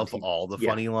give stabbed, himself all the yeah,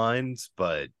 funny lines,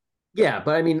 but yeah,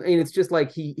 but I mean, and it's just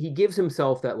like he gives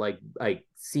himself that like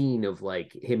scene of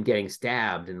like him getting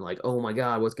stabbed and like, oh my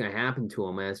god, what's gonna happen to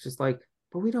him? And it's just like,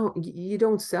 but you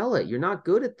don't sell it. You're not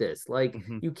good at this. Like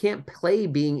mhm. you can't play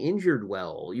being injured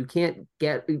well. You can't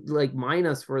get like mine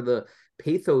us for the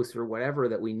pathos or whatever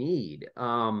that we need.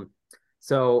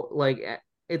 So like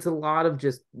it's a lot of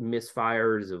just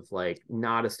misfires of like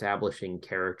not establishing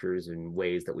characters in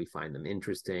ways that we find them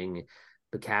interesting.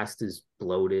 The cast is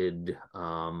bloated.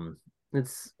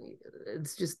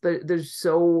 It's just there's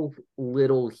so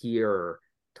little here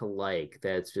to like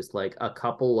that it's just like a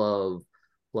couple of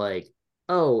like,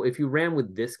 oh, if you ran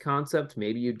with this concept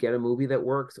maybe you'd get a movie that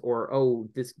works, or oh,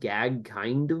 this gag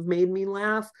kind of made me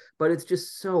laugh, but it's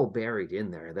just so buried in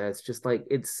there that it's just like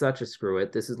it's such a screw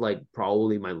it. This is like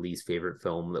probably my least favorite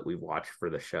film that we've watched for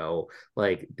the show.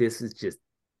 Like this is just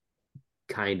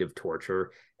kind of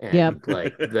torture, Yeah. and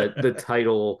like the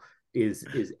title is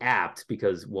apt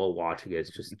because while watching it,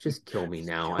 it's just kill me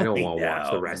now. I Kill don't me want to watch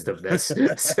the now. rest of this.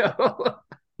 So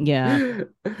Yeah.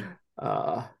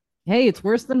 uh Hey, it's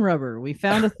worse than rubber. We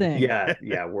found a thing.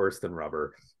 yeah, worse than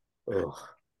rubber. Ugh.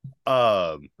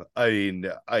 I mean,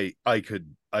 I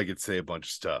could say a bunch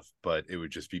of stuff, but it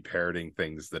would just be parroting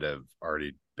things that have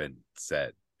already been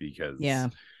said because Yeah.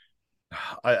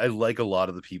 I like a lot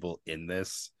of the people in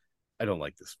this. I don't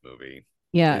like this movie.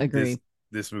 Yeah, It, this agree.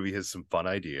 this movie has some fun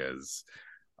ideas,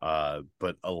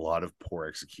 but a lot of poor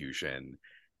execution,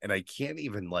 and I can't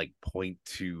even like point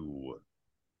to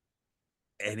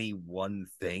any one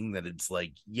thing that it's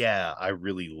like, yeah, I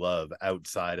really love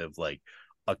outside of like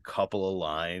a couple of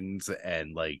lines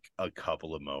and like a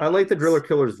couple of moments. I like the Driller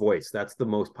Killer's voice. That's the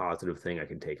most positive thing I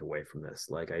can take away from this.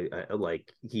 Like I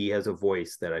like he has a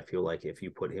voice that I feel like if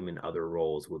you put him in other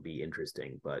roles would be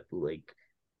interesting, but like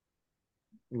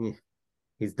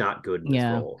he's not good in this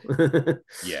role.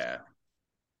 Yeah.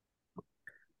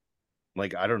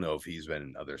 Like, I don't know if he's been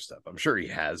in other stuff. I'm sure he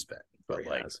has been, but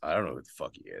like, I don't know who the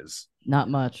fuck he is. Not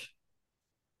much.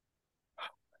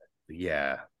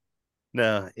 Yeah.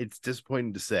 No, it's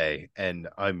disappointing to say. And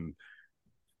I'm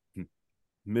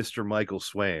Mr. Michael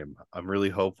Swaim. I'm really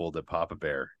hopeful that Papa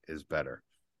Bear is better.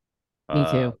 Me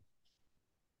too.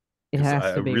 It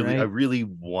has to be, right? I right? really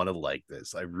want to like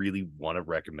this. I really want to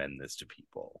recommend this to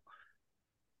people.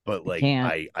 But like,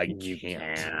 I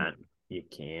can't. You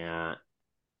can't.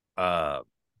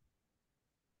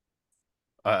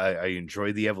 I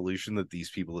enjoy the evolution that these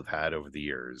people have had over the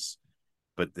years,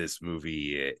 but this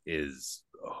movie is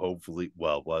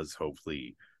was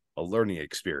hopefully a learning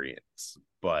experience,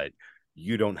 but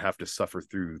you don't have to suffer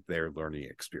through their learning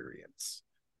experience.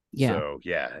 Yeah. So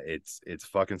yeah, it's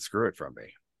fucking screw it from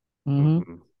me.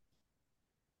 Mm-hmm.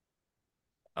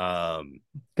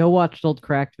 Go watch old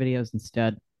Cracked videos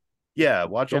instead. Yeah,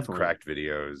 watch old Cracked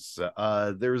videos.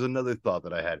 There was another thought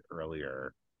that I had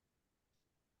earlier.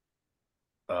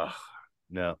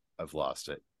 No, I've lost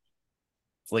it.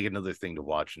 It's like another thing to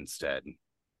watch instead.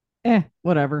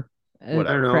 Whatever. I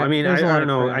don't know. I mean, I don't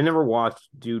know. I never watched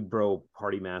Dude Bro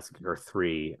Party Massacre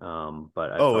 3.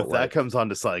 But if that comes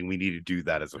onto something, we need to do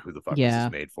that as a who the fuck this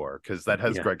is made for, because that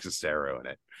has Greg Sestero in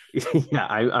it. Yeah,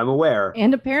 I'm aware.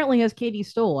 And apparently has Katie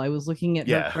Stoll. I was looking at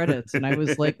her credits and I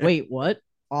was like, wait, what?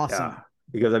 Awesome. Yeah.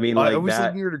 Because I mean, like I was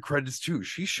looking at her credits too.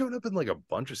 She showed up in like a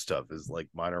bunch of stuff as like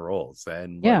minor roles,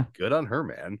 and good on her,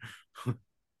 man.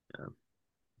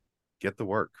 Get the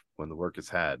work when the work is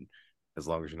had, as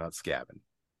long as you're not scabbing.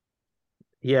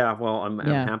 Yeah, well, I'm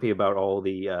happy about all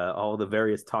the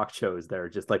various talk shows that are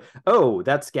just like, oh,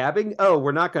 that's scabbing. Oh,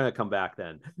 we're not going to come back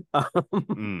then.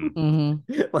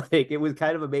 Like, it was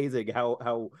kind of amazing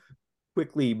how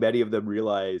quickly many of them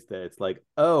realized that it's like,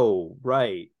 oh,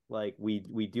 right. Like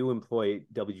we do employ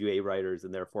WGA writers,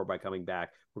 and therefore by coming back,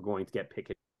 we're going to get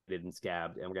picketed and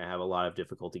scabbed, and we're going to have a lot of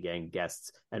difficulty getting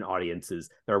guests and audiences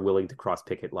that are willing to cross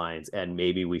picket lines, and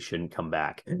maybe we shouldn't come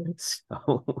back.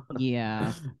 So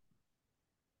yeah.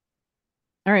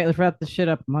 All right, let's wrap this shit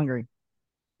up. I'm hungry.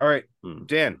 All right,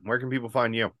 Dan, where can people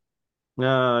find you?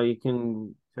 You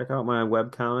can check out my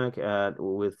webcomic at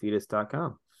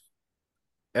withfetus.com.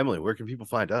 Emily, where can people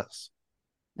find us?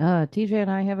 TJ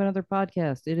and I have another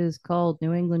podcast. It is called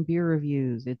New England Beer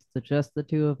Reviews. It's just the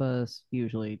two of us,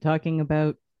 usually, talking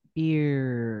about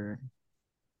beer.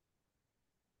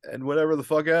 And whatever the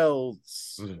fuck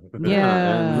else.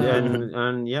 Yeah.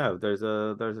 and yeah, there's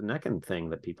a Neckin thing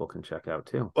that people can check out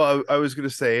too. Well, I was gonna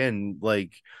say, and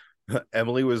like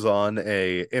Emily was on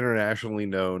a internationally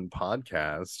known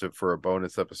podcast for a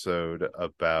bonus episode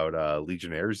about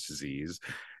Legionnaire's disease,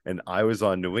 and I was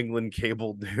on New England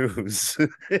Cable News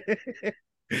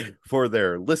for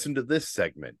their listen to this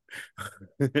segment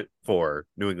for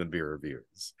New England Beer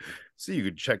Reviews. So you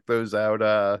could check those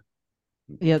out.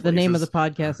 Yeah, the name of the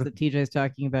podcast that TJ's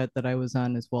talking about that I was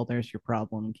on is Well, There's Your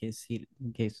Problem, in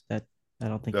case that I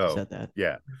don't think you said that.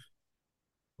 Yeah.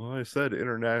 Well, I said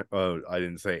internet. Oh, I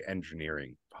didn't say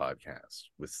engineering podcast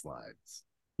with slides.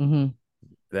 Mm-hmm.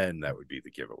 Then that would be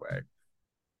the giveaway.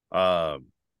 But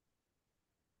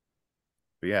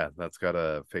yeah, that's got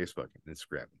a Facebook and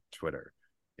Instagram, and Twitter,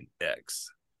 and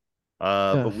X.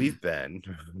 But we've been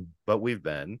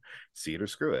See It or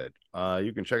Screw It.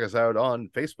 You can check us out on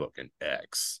Facebook and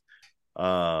X.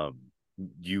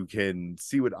 You can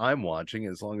see what I'm watching,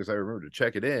 as long as I remember to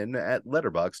check it in, at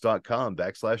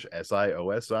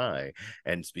letterboxd.com/SIOSI.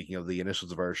 And speaking of the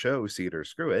initials of our show, See It or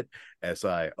Screw It,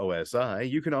 SIOSI,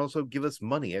 you can also give us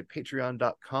money at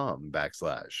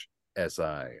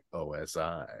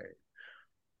patreon.com/SIOSI.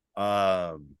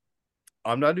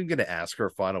 I'm not even going to ask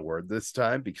her final word this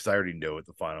time, because I already know what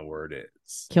the final word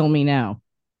is. Kill me now.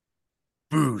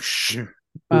 Boosh.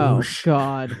 Oh,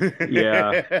 God.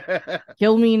 Yeah.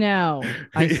 Kill me now.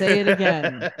 I say it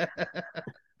again.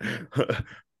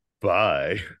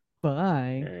 Bye.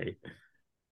 Bye. Hey.